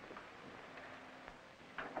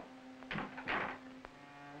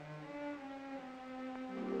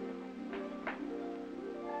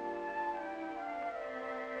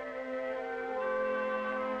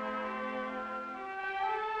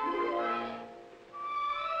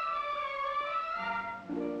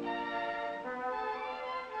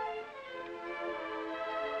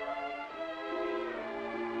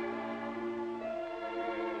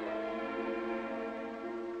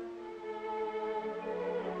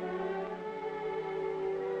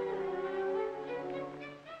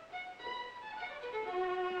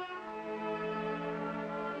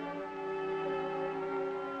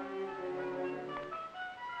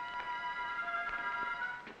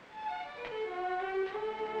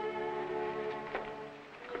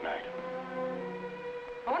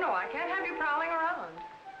 Oh, no, I can't have you prowling around.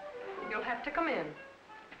 You'll have to come in.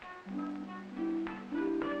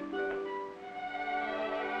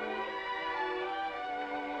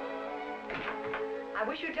 I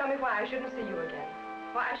wish you'd tell me why I shouldn't see you again.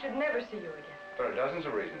 Why I should never see you again. There are dozens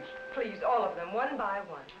of reasons. Please, all of them, one by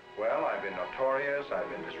one. Well, I've been notorious, I've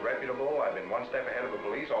been disreputable, I've been one step ahead of the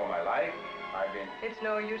police all my life. I've been... It's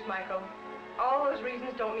no use, Michael. All those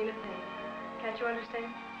reasons don't mean a thing. Can't you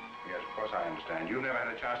understand? Yes, of course I understand. You've never had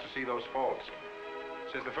a chance to see those faults.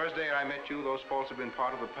 Since the first day I met you, those faults have been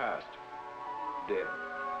part of the past. Dead.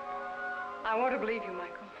 I want to believe you,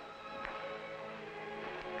 Michael.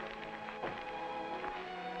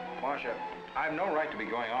 Marcia, I've no right to be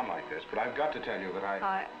going on like this, but I've got to tell you that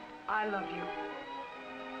I love you.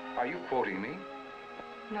 Are you quoting me?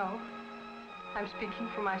 No. I'm speaking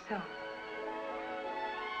for myself.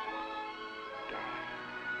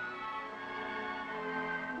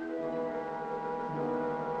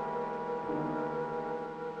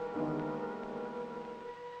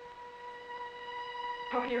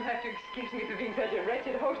 Oh, you'll have to excuse me for being such a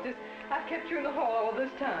wretched hostess. I've kept you in the hall all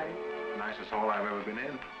this time. Nicest hall I've ever been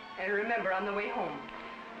in. And remember, on the way home,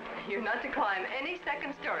 you're not to climb any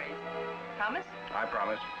second stories. Promise? I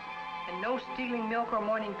promise. And no stealing milk or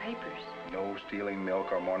morning papers. No stealing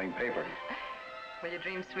milk or morning paper. Will you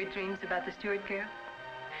dream sweet dreams about the Stewart girl?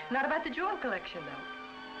 Not about the jewel collection,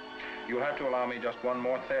 though. You'll have to allow me just one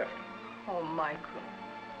more theft. Oh, Michael.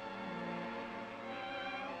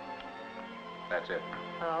 That's it.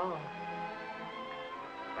 Oh.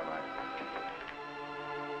 Bye-bye.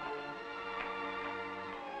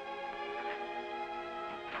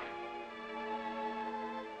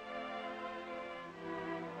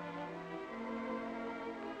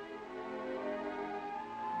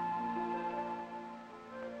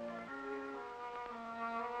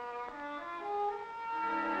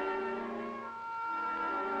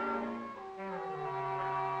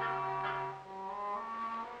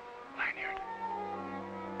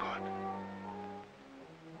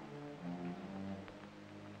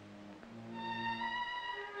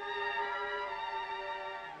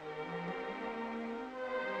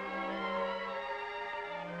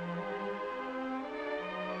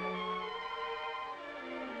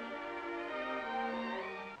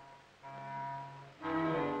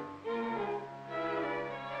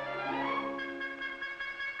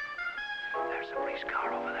 There's a police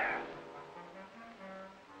car over there.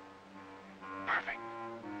 Perfect.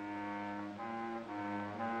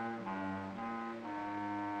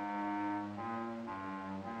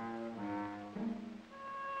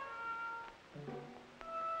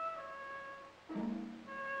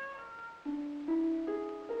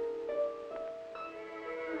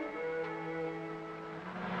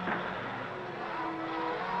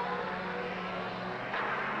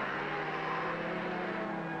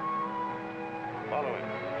 Follow him.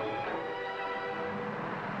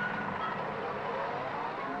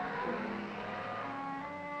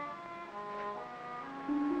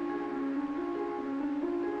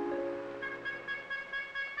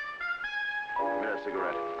 Give me that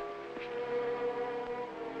cigarette.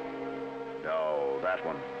 No, that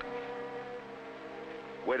one.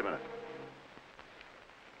 Wait a minute.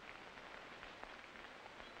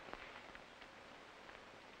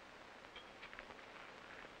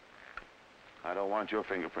 I don't want your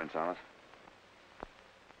fingerprints on it.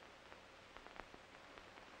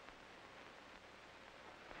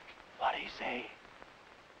 What'd he say?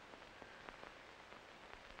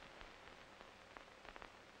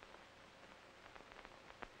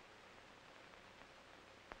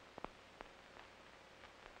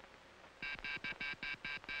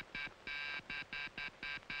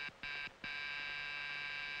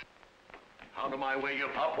 Out of my way, you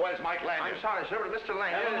pup. Where's Mike Lanyard? I'm sorry, sir, but Mr.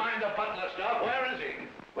 Lanyard... Never mind the butler stuff. Where is he?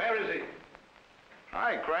 Where is he?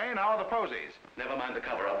 Hi, Crane. How are the posies? Never mind the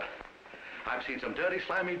cover-up. I've seen some dirty,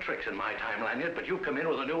 slimy tricks in my time, Lanyard, but you've come in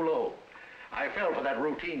with a new low. I fell for that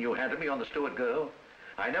routine you handed me on the Stewart girl.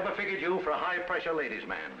 I never figured you for a high-pressure ladies'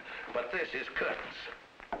 man. But this is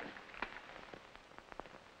curtains.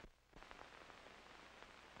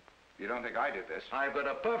 You don't think I did this? I've got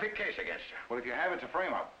a perfect case against you. Well, if you have, it's a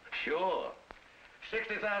frame-up. Sure.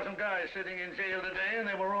 60,000 guys sitting in jail today, and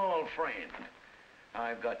they were all framed.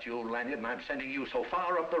 I've got you, Lanyard, and I'm sending you so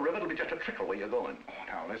far up the river, it'll be just a trickle where you're going. Oh,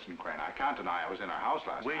 now, listen, Crane, I can't deny I was in our house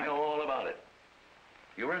last night. We know all about it.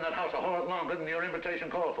 You were in that house a whole lot longer than your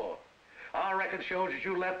invitation called for. Our record shows that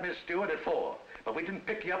you left Miss Stewart at 4, but we didn't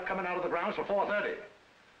pick you up coming out of the grounds till 4:30.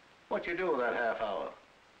 What'd you do with that half hour?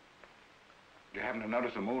 You happen to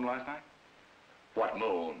notice the moon last night? What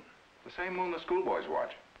moon? The same moon the schoolboys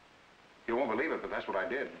watch. You won't believe it, but that's what I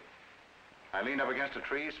did. I leaned up against a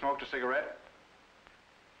tree, smoked a cigarette,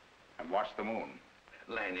 and watched the moon.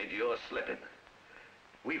 Lanyard, you're slipping.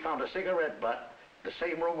 We found a cigarette butt, the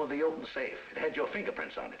same room with the open safe. It had your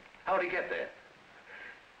fingerprints on it. How'd he get there?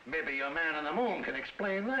 Maybe your man on the moon can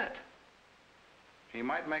explain that. He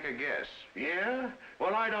might make a guess. Yeah?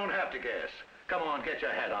 Well, I don't have to guess. Come on, get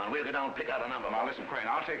your hat on. We'll go down and pick out a number. Now, listen, Crane,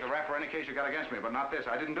 I'll take the rap for any case you got against me, but not this.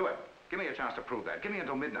 I didn't do it. Give me a chance to prove that. Give me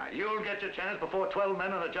until midnight. You'll get your chance before 12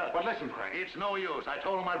 men and a judge. But listen, Crane. It's no use. I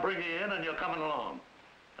told him I'd bring you in, and you're coming along.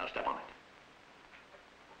 Now, step on it.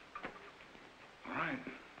 All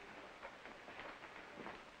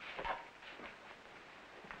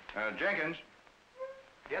right. Jenkins.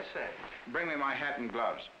 Yes, sir. Bring me my hat and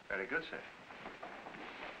gloves. Very good, sir.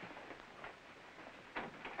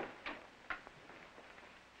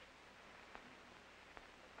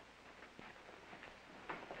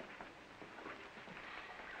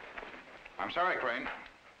 I'm sorry, Crane.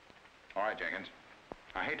 All right, Jenkins.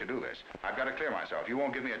 I hate to do this. I've got to clear myself. You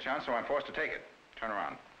won't give me a chance, so I'm forced to take it. Turn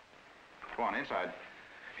around. Go on, inside.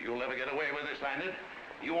 You'll never get away with this, Lanyard.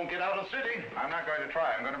 You won't get out of the city. I'm not going to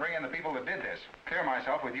try. I'm going to bring in the people that did this. Clear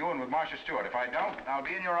myself with you and with Marcia Stewart. If I don't, I'll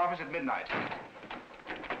be in your office at midnight.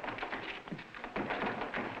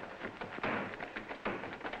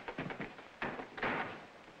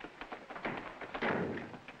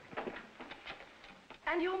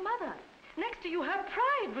 And your mother. Next to you, her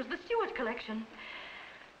pride was the Stewart collection.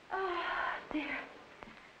 Oh, dear.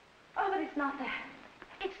 Oh, but it's not that.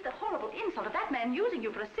 It's the horrible insult of that man using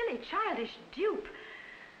you for a silly, childish dupe.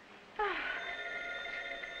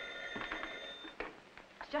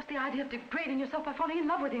 It's just the idea of degrading yourself by falling in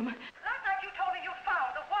love with him. Last night you told me you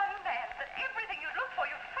found the one man, that everything you looked for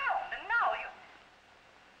you found, and now you...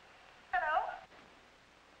 Hello?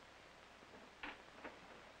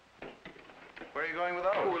 Where are you going with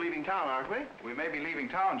those? Oh, we're leaving town, aren't we? We may be leaving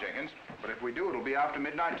town, Jenkins, but if we do, it'll be after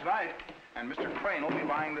midnight tonight. And Mr. Crane will be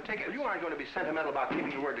buying the tickets. Well, you aren't going to be sentimental about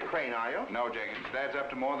keeping your word to Crane, are you? No, Jenkins. Dad's up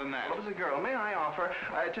to more than that. Well, as a girl, may I offer,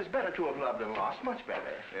 it is better to have loved and lost, much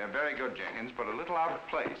better. Yeah, very good, Jenkins, but a little out of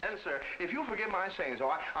place. And, sir, if you'll forgive my saying so,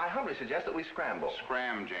 I humbly suggest that we scramble.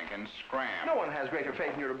 Scram, Jenkins, scram. No one has greater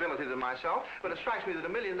faith in your ability than myself, but it strikes me that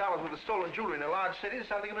 $1 million worth of stolen jewelry in a large city is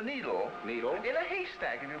something of a needle. Needle? In a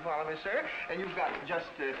haystack, if you follow me, sir. And you've got just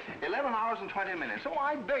 11 hours and 20 minutes. So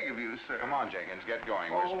I beg of you, sir. Come on, Jenkins, get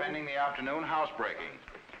going. We're spending the afternoon afternoon housebreaking.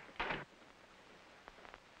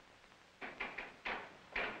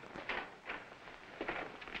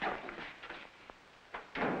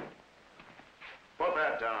 Put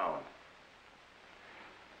that down.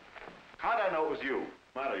 How'd I know it was you?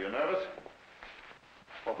 Matter, you nervous?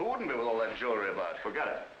 Well, who wouldn't be with all that jewelry about? Forget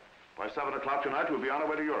it. By 7 o'clock tonight, we'll be on our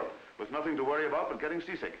way to Europe, with nothing to worry about but getting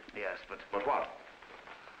seasick. Yes, but... But what?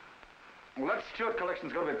 Well, that Stewart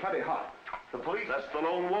collection's going to be plenty hot. The police? That's the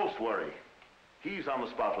lone wolf's worry. He's on the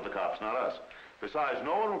spot with the cops, not us. Besides,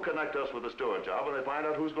 no one will connect us with the Stewart job when they find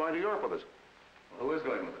out who's going to Europe with us. Well, who is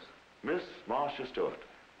going with us? Miss Marcia Stewart.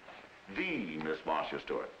 The Miss Marcia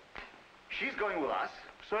Stewart. She's going with us?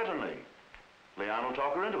 Certainly. Leon will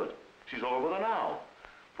talk her into it. She's over with her now.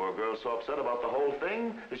 Poor girl's so upset about the whole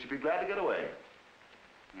thing that she'd be glad to get away.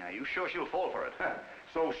 Yeah, you sure she'll fall for it?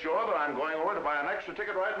 So sure that I'm going over to buy an extra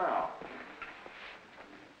ticket right now.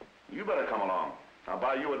 You better come along. I'll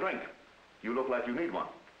buy you a drink. You look like you need one.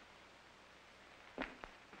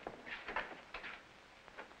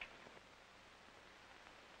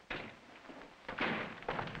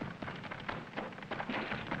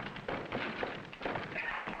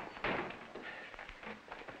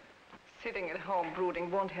 Sitting at home brooding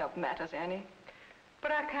won't help matters any.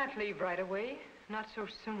 But I can't leave right away. Not so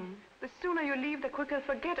soon. The sooner you leave, the quicker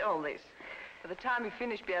you'll forget all this. By the time you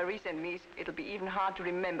finish Biarritz and Nice, it'll be even hard to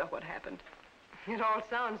remember what happened. It all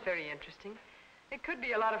sounds very interesting. It could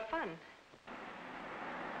be a lot of fun.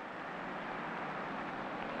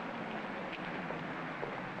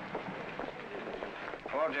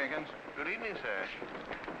 Hello, Jenkins. Good evening, sir.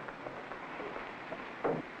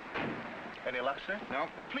 Any luck, sir? No.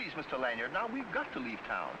 Please, Mr. Lanyard, now we've got to leave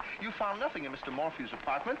town. You found nothing in Mr. Morphew's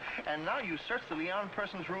apartment, and now you searched the Leon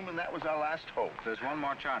person's room, and that was our last hope. There's one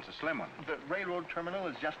more chance, a slim one. The railroad terminal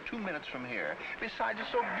is just 2 minutes from here. Besides,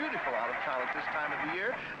 it's so beautiful out of town at this time of the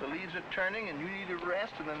year. The leaves are turning, and you need a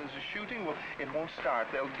rest, and then there's a shooting. Well, it won't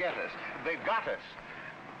start. They'll get us. They've got us.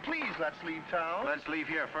 Please, let's leave town. Let's leave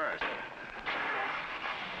here first.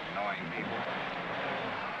 Annoying people.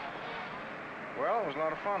 Well, it was a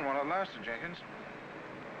lot of fun while it lasted, Jenkins.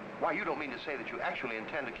 Why, you don't mean to say that you actually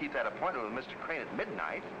intend to keep that appointment with Mr. Crane at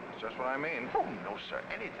midnight? That's just what I mean. Oh, no, sir.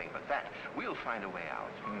 Anything but that. We'll find a way out.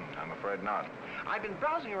 I'm afraid not. I've been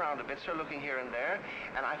browsing around a bit, sir, looking here and there,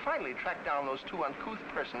 and I finally tracked down those two uncouth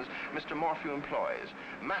persons Mr. Morphew employs,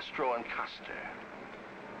 Mastro and Coster.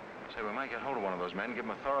 Say, we might get hold of one of those men, give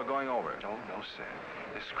them a thorough going over. Oh, no, sir.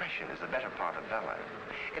 Discretion is the better part of valor.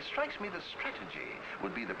 It strikes me that strategy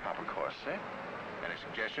would be the proper course, sir. Any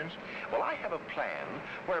suggestions? Well, I have a plan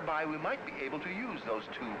whereby we might be able to use those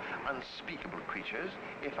two unspeakable creatures,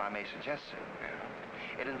 if I may suggest so.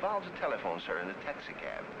 Yeah. It involves a telephone, sir, in a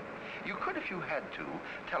taxicab. You could, if you had to,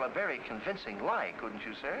 tell a very convincing lie, couldn't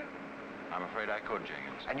you, sir? I'm afraid I could,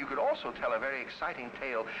 Jenkins. And you could also tell a very exciting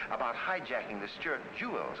tale about hijacking the Stewart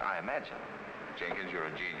jewels, I imagine. Jenkins, you're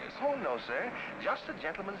a genius. Oh, no, sir. Just a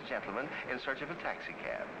gentleman's gentleman in search of a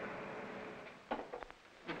taxicab.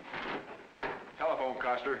 Telephone,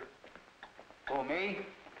 Coster. Oh, me?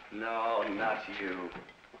 No, not you.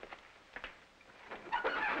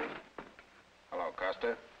 Hello,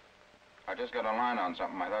 Coster. I just got a line on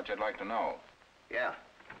something I thought you'd like to know. Yeah.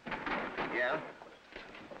 Yeah?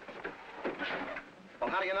 Well,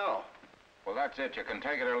 how do you know? Well, that's it. You can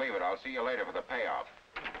take it or leave it. I'll see you later for the payoff.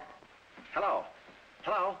 Hello?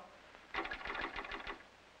 Hello?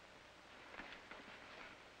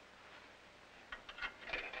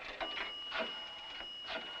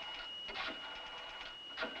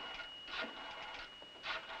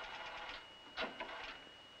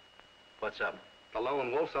 What's up? The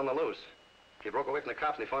lone wolf's on the loose. He broke away from the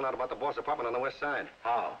cops and he found out about the boss' apartment on the west side.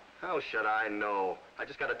 How? How should I know? I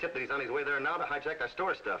just got a tip that he's on his way there now to hijack our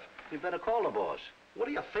store stuff. You better call the boss. What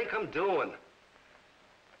do you think I'm doing?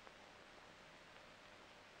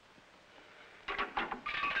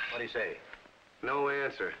 What do you say? No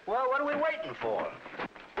answer. Well, what are we waiting for?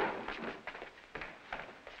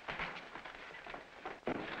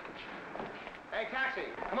 Hey, taxi!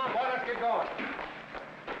 Come on, boy, let's get going.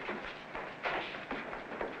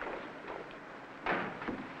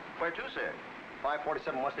 Where to, sir?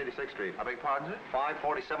 547 West 86th Street. I beg pardon, sir?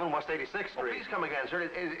 547 West 86th Oh, Street. please come again, sir.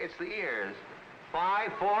 It's the ears.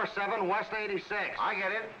 547 West 86. I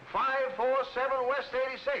get it. 547 West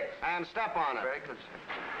 86. And step on it. Very good, sir.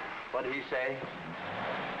 What did he say?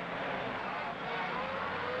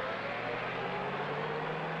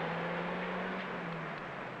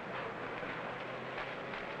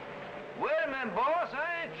 Wait a minute, boss.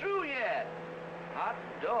 I ain't through yet. Hot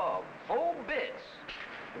dog. 4 bits.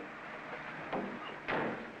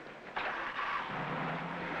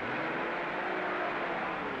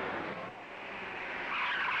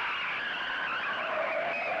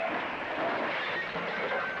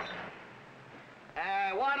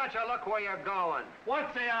 don't you look where you're going?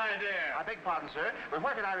 What's the idea? I beg pardon, sir, but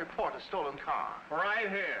where can I report a stolen car? Right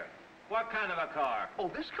here. What kind of a car?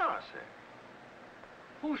 Oh, this car, sir.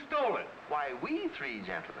 Who stole it? Why, we three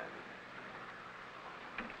gentlemen.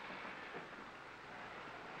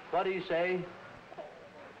 What do you say?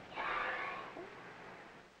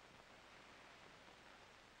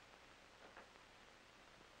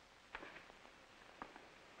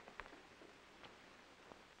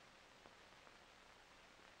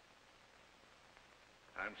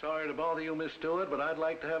 I'm sorry to bother you, Miss Stewart, but I'd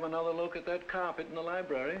like to have another look at that carpet in the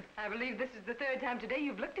library. I believe this is the third time today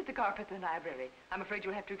you've looked at the carpet in the library. I'm afraid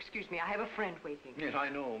you'll have to excuse me. I have a friend waiting. Yes, I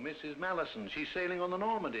know. Mrs. Mallison. She's sailing on the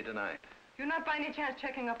Normandy tonight. You're not by any chance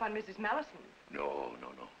checking up on Mrs. Mallison? No.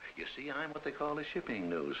 You see, I'm what they call a shipping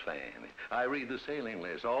news fan. I read the sailing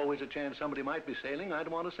list. Always a chance somebody might be sailing I'd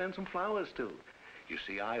want to send some flowers to. You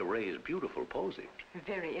see, I raise beautiful posies.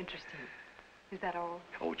 Very interesting. Is that all?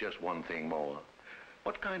 Oh, just one thing more.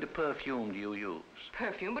 What kind of perfume do you use?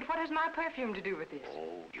 Perfume? But what has my perfume to do with this?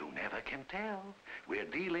 Oh, you never can tell. We're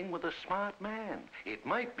dealing with a smart man. It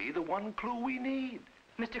might be the one clue we need.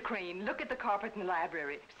 Mr. Crane, look at the carpet in the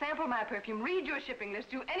library. Sample my perfume. Read your shipping list.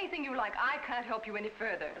 Do anything you like. I can't help you any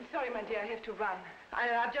further. I'm sorry, my dear. I have to run.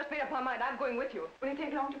 I've just made up my mind. I'm going with you. Will it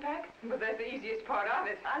take long to pack? But that's the easiest part of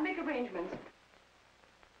it. I'll make arrangements. As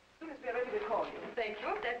soon as we're ready to call you. Thank you.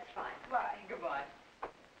 That's fine. Bye. Goodbye.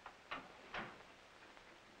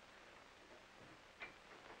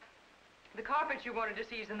 The carpet you wanted to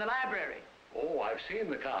see is in the library. Oh, I've seen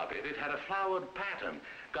the carpet. It had a flowered pattern.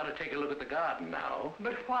 Got to take a look at the garden now.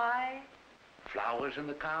 But why? Flowers in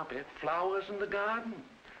the carpet, flowers in the garden.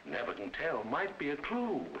 Never can tell. Might be a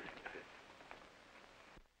clue.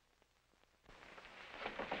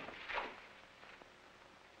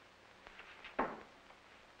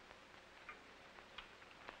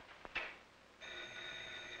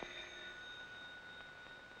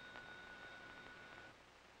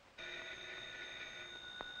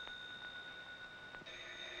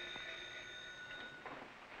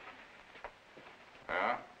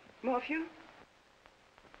 Morphew?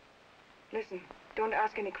 Listen, don't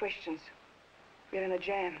ask any questions. We're in a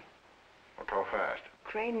jam. Well, go fast.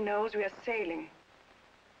 Crane knows we are sailing.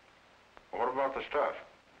 What about the stuff?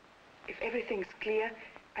 If everything's clear,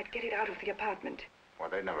 I'd get it out of the apartment. Well,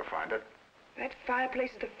 they'd never find it. That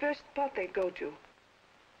fireplace is the first spot they'd go to.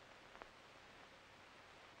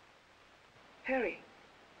 Hurry.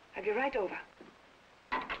 I'll be right over.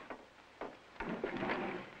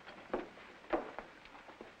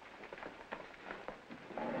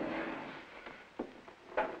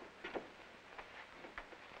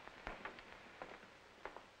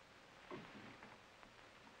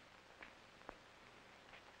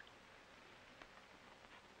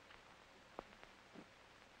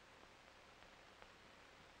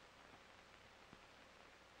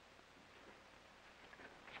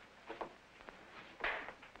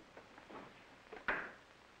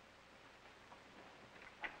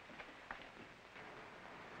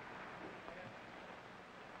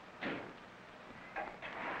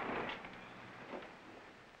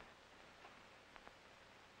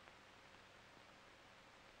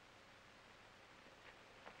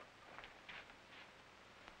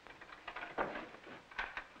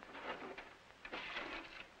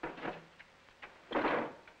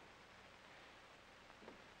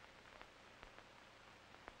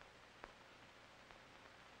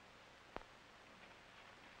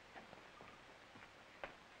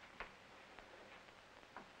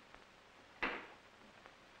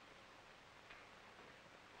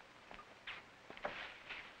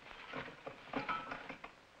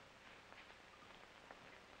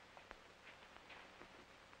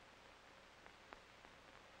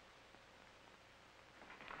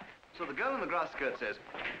 So the girl in the grass skirt says,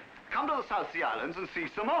 come to the South Sea Islands and see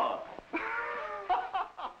some more.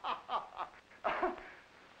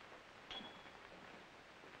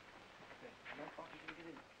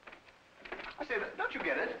 I say, don't you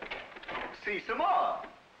get it? See some more.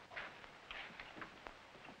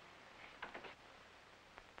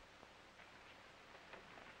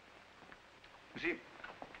 You see,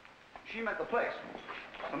 she met the place.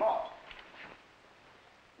 Some more.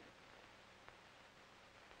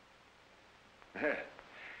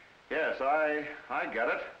 Yes, I get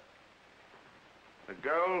it. The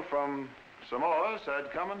girl from Samoa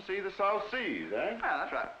said, come and see the South Seas, eh? Yeah,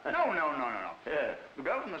 that's right. No. Yeah. The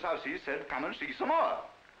girl from the South Seas said, come and see some more.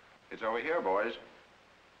 It's over here, boys.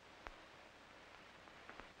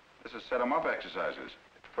 This is set 'em up exercises.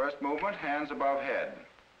 First movement, hands above head.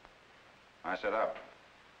 I set up.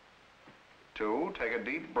 2, take a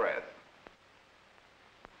deep breath.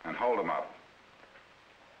 And hold 'em up.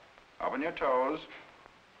 Up on your toes.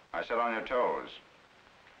 I said on your toes.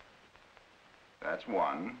 That's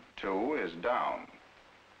 1. 2 is down.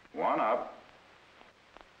 1 up,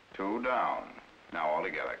 2 down. Now all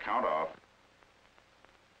together, count off.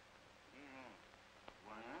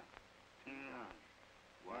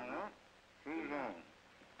 1 up, 2 down.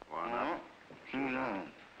 1 up, 2 down.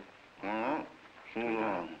 1 up, 2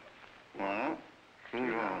 down.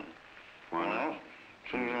 1 up,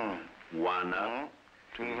 2 down. 1 up, 2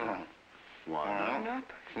 down. 1 up,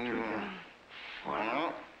 2 down. 1 up, 2 down. 1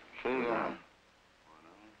 up, 2 down.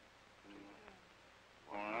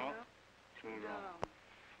 1 up, 2 down.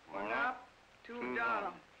 1 up, 2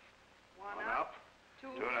 down. 1 up,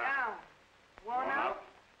 2 down. 1 up,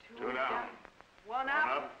 2 down. 1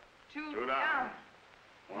 up, 2 down.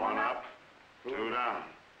 1 up, 2 down.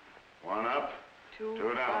 1 up,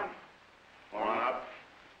 2 down. 1 up,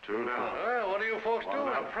 2 down. Well, what are you folks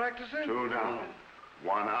doing? Practicing? 2 down.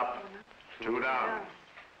 1 up, 2 down.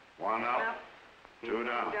 1 up, 2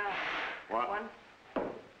 down. 1.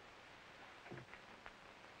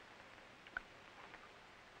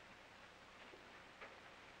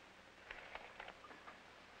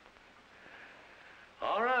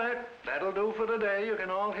 All right, that'll do for today. You can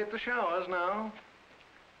all hit the showers now.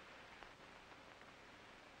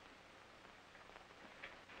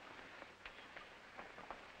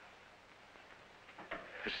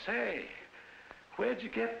 Say, where'd you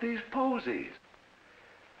get these posies?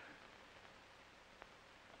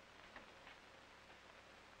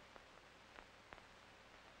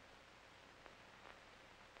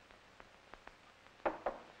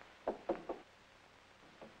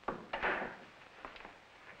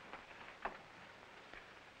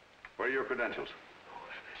 Where are your credentials?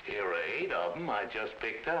 Here are 8 of them I just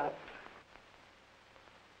picked up.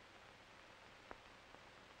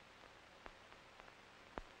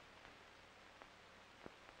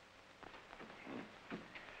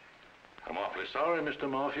 I'm awfully sorry, Mr.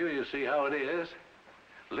 Morphew. You see how it is.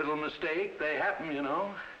 Little mistake, they happen, you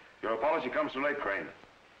know. Your apology comes too late, Crane.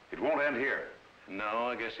 It won't end here. No,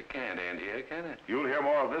 I guess it can't end here, can it? You'll hear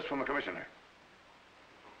more of this from the commissioner.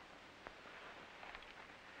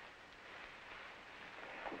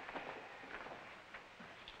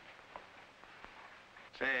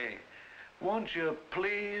 Say, won't you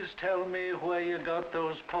please tell me where you got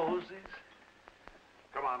those posies?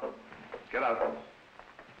 Come on. Get out.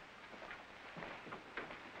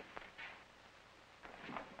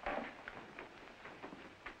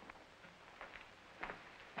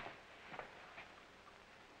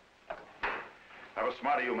 That was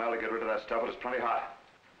smart of you, Mel, to get rid of that stuff, but it's plenty hot.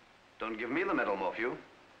 Don't give me the medal, Morphew.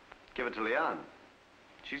 Give it to Leanne.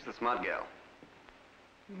 She's the smart gal.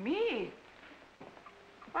 Me?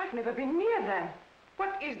 I've never been near them.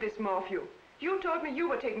 What is this, Morphew? You told me you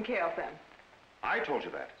were taking care of them. I told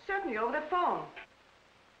you that. Certainly, over the phone.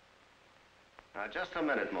 Now, just a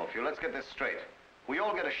minute, Morphew. Let's get this straight. We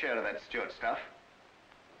all get a share of that Stewart stuff.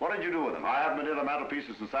 What did you do with them? I have them near the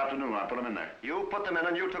mantelpieces this afternoon. I put them in there. You put them in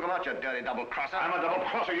and you took them out, you dirty double-crosser. I'm a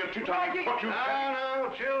double-crosser. You're two-timing crook, you...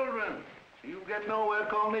 Now, children. You get nowhere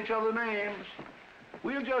calling each other names.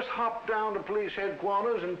 We'll just hop down to police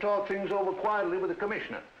headquarters and talk things over quietly with the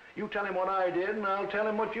commissioner. You tell him what I did, and I'll tell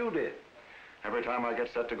him what you did. Every time I get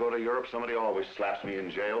set to go to Europe, somebody always slaps me in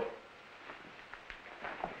jail.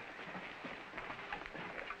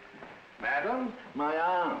 Madam, my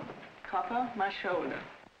arm. Copper, my shoulder.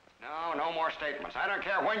 No, no more statements. I don't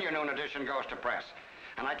care when your noon edition goes to press.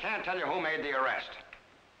 And I can't tell you who made the arrest.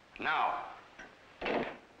 Now.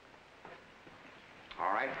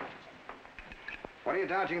 All right. What are you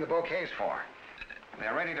dodging the bouquets for?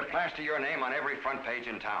 They're ready to plaster your name on every front page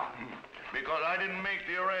in town. Because I didn't make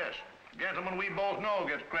the arrest. Gentlemen, we both know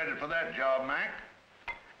gets credit for that job, Mac.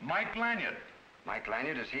 Mike Lanyard. Mike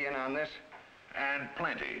Lanyard, is he in on this? And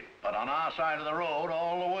plenty. But on our side of the road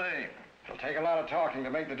all the way. It'll take a lot of talking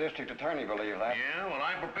to make the district attorney believe that. Yeah, well,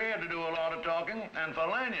 I'm prepared to do a lot of talking. And for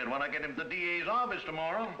Lanyard, when I get him to the DA's office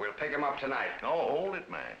tomorrow. We'll pick him up tonight. Oh, hold it,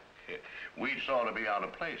 Mac. We'd sort of be out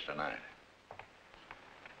of place tonight.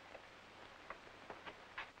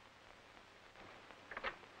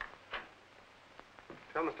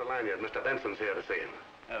 Tell Mr. Lanyard, Mr. Benson's here to see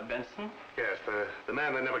him. Benson? Yes, the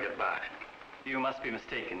man that never get by. You must be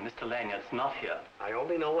mistaken. Mr. Lanyard's not here. I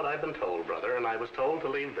only know what I've been told, brother, and I was told to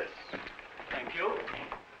leave this. Thank you.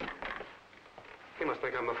 He must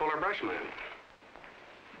think I'm the Fuller Brush man.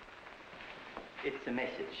 It's a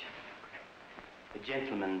message. The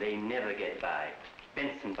gentlemen, they never get by.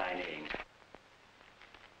 Benson by name.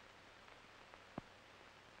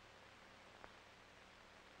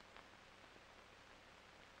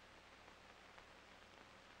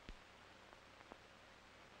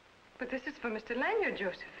 But this is for Mr. Lanyard,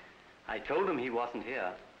 Joseph. I told him he wasn't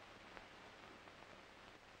here.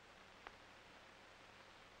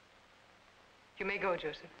 You may go,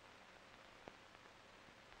 Joseph.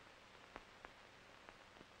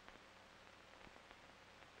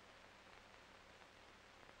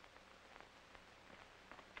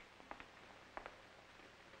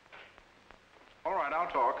 All right, I'll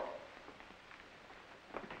talk.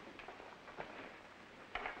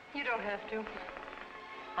 You don't have to.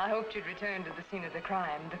 I hoped you'd return to the scene of the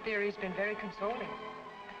crime. The theory's been very consoling.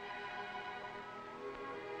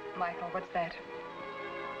 Michael, what's that?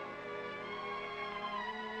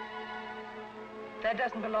 That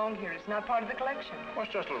doesn't belong here. It's not part of the collection. Well,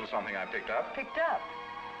 it's just a little something I picked up. Picked up?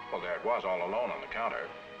 Well, there it was, all alone on the counter.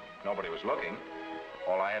 Nobody was looking.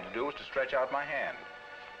 All I had to do was to stretch out my hand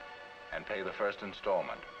and pay the first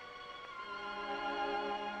installment.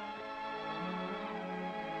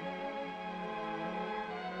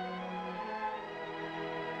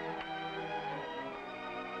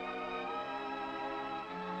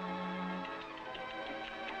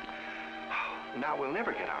 Now we'll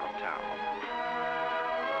never get out of town.